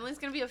 Emily's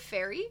gonna be a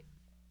fairy.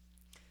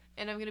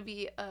 And I'm gonna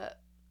be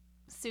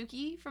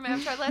Suki from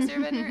Avatar: The Last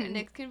Airbender. And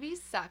Nick's gonna be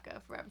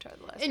Sokka from Avatar: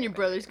 The Last Airbender. And your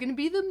brother's gonna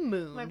be the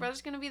moon. My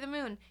brother's gonna be the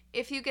moon.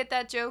 If you get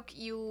that joke,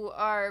 you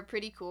are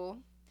pretty cool.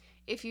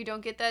 If you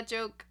don't get that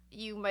joke,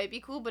 you might be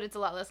cool, but it's a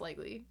lot less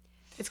likely.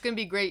 It's gonna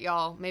be great,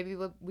 y'all. Maybe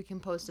we can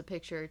post a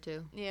picture or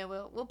two. Yeah,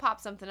 we'll pop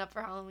something up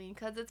for Halloween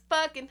because it's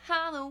fucking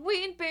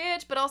Halloween,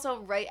 bitch. But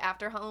also right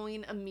after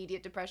Halloween,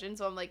 immediate depression.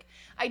 So I'm like,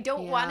 I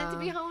don't want it to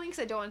be Yeah. Halloween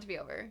because I don't want it to be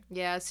over.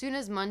 Yeah, as soon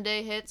as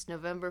Monday hits,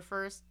 November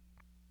 1st,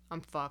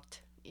 I'm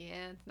fucked.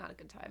 Yeah, it's not a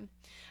good time.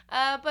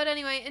 But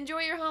anyway, enjoy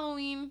your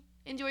Halloween.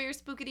 Enjoy your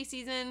spookity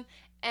season.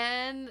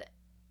 And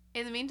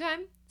in the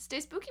meantime,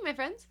 stay spooky, my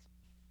friends.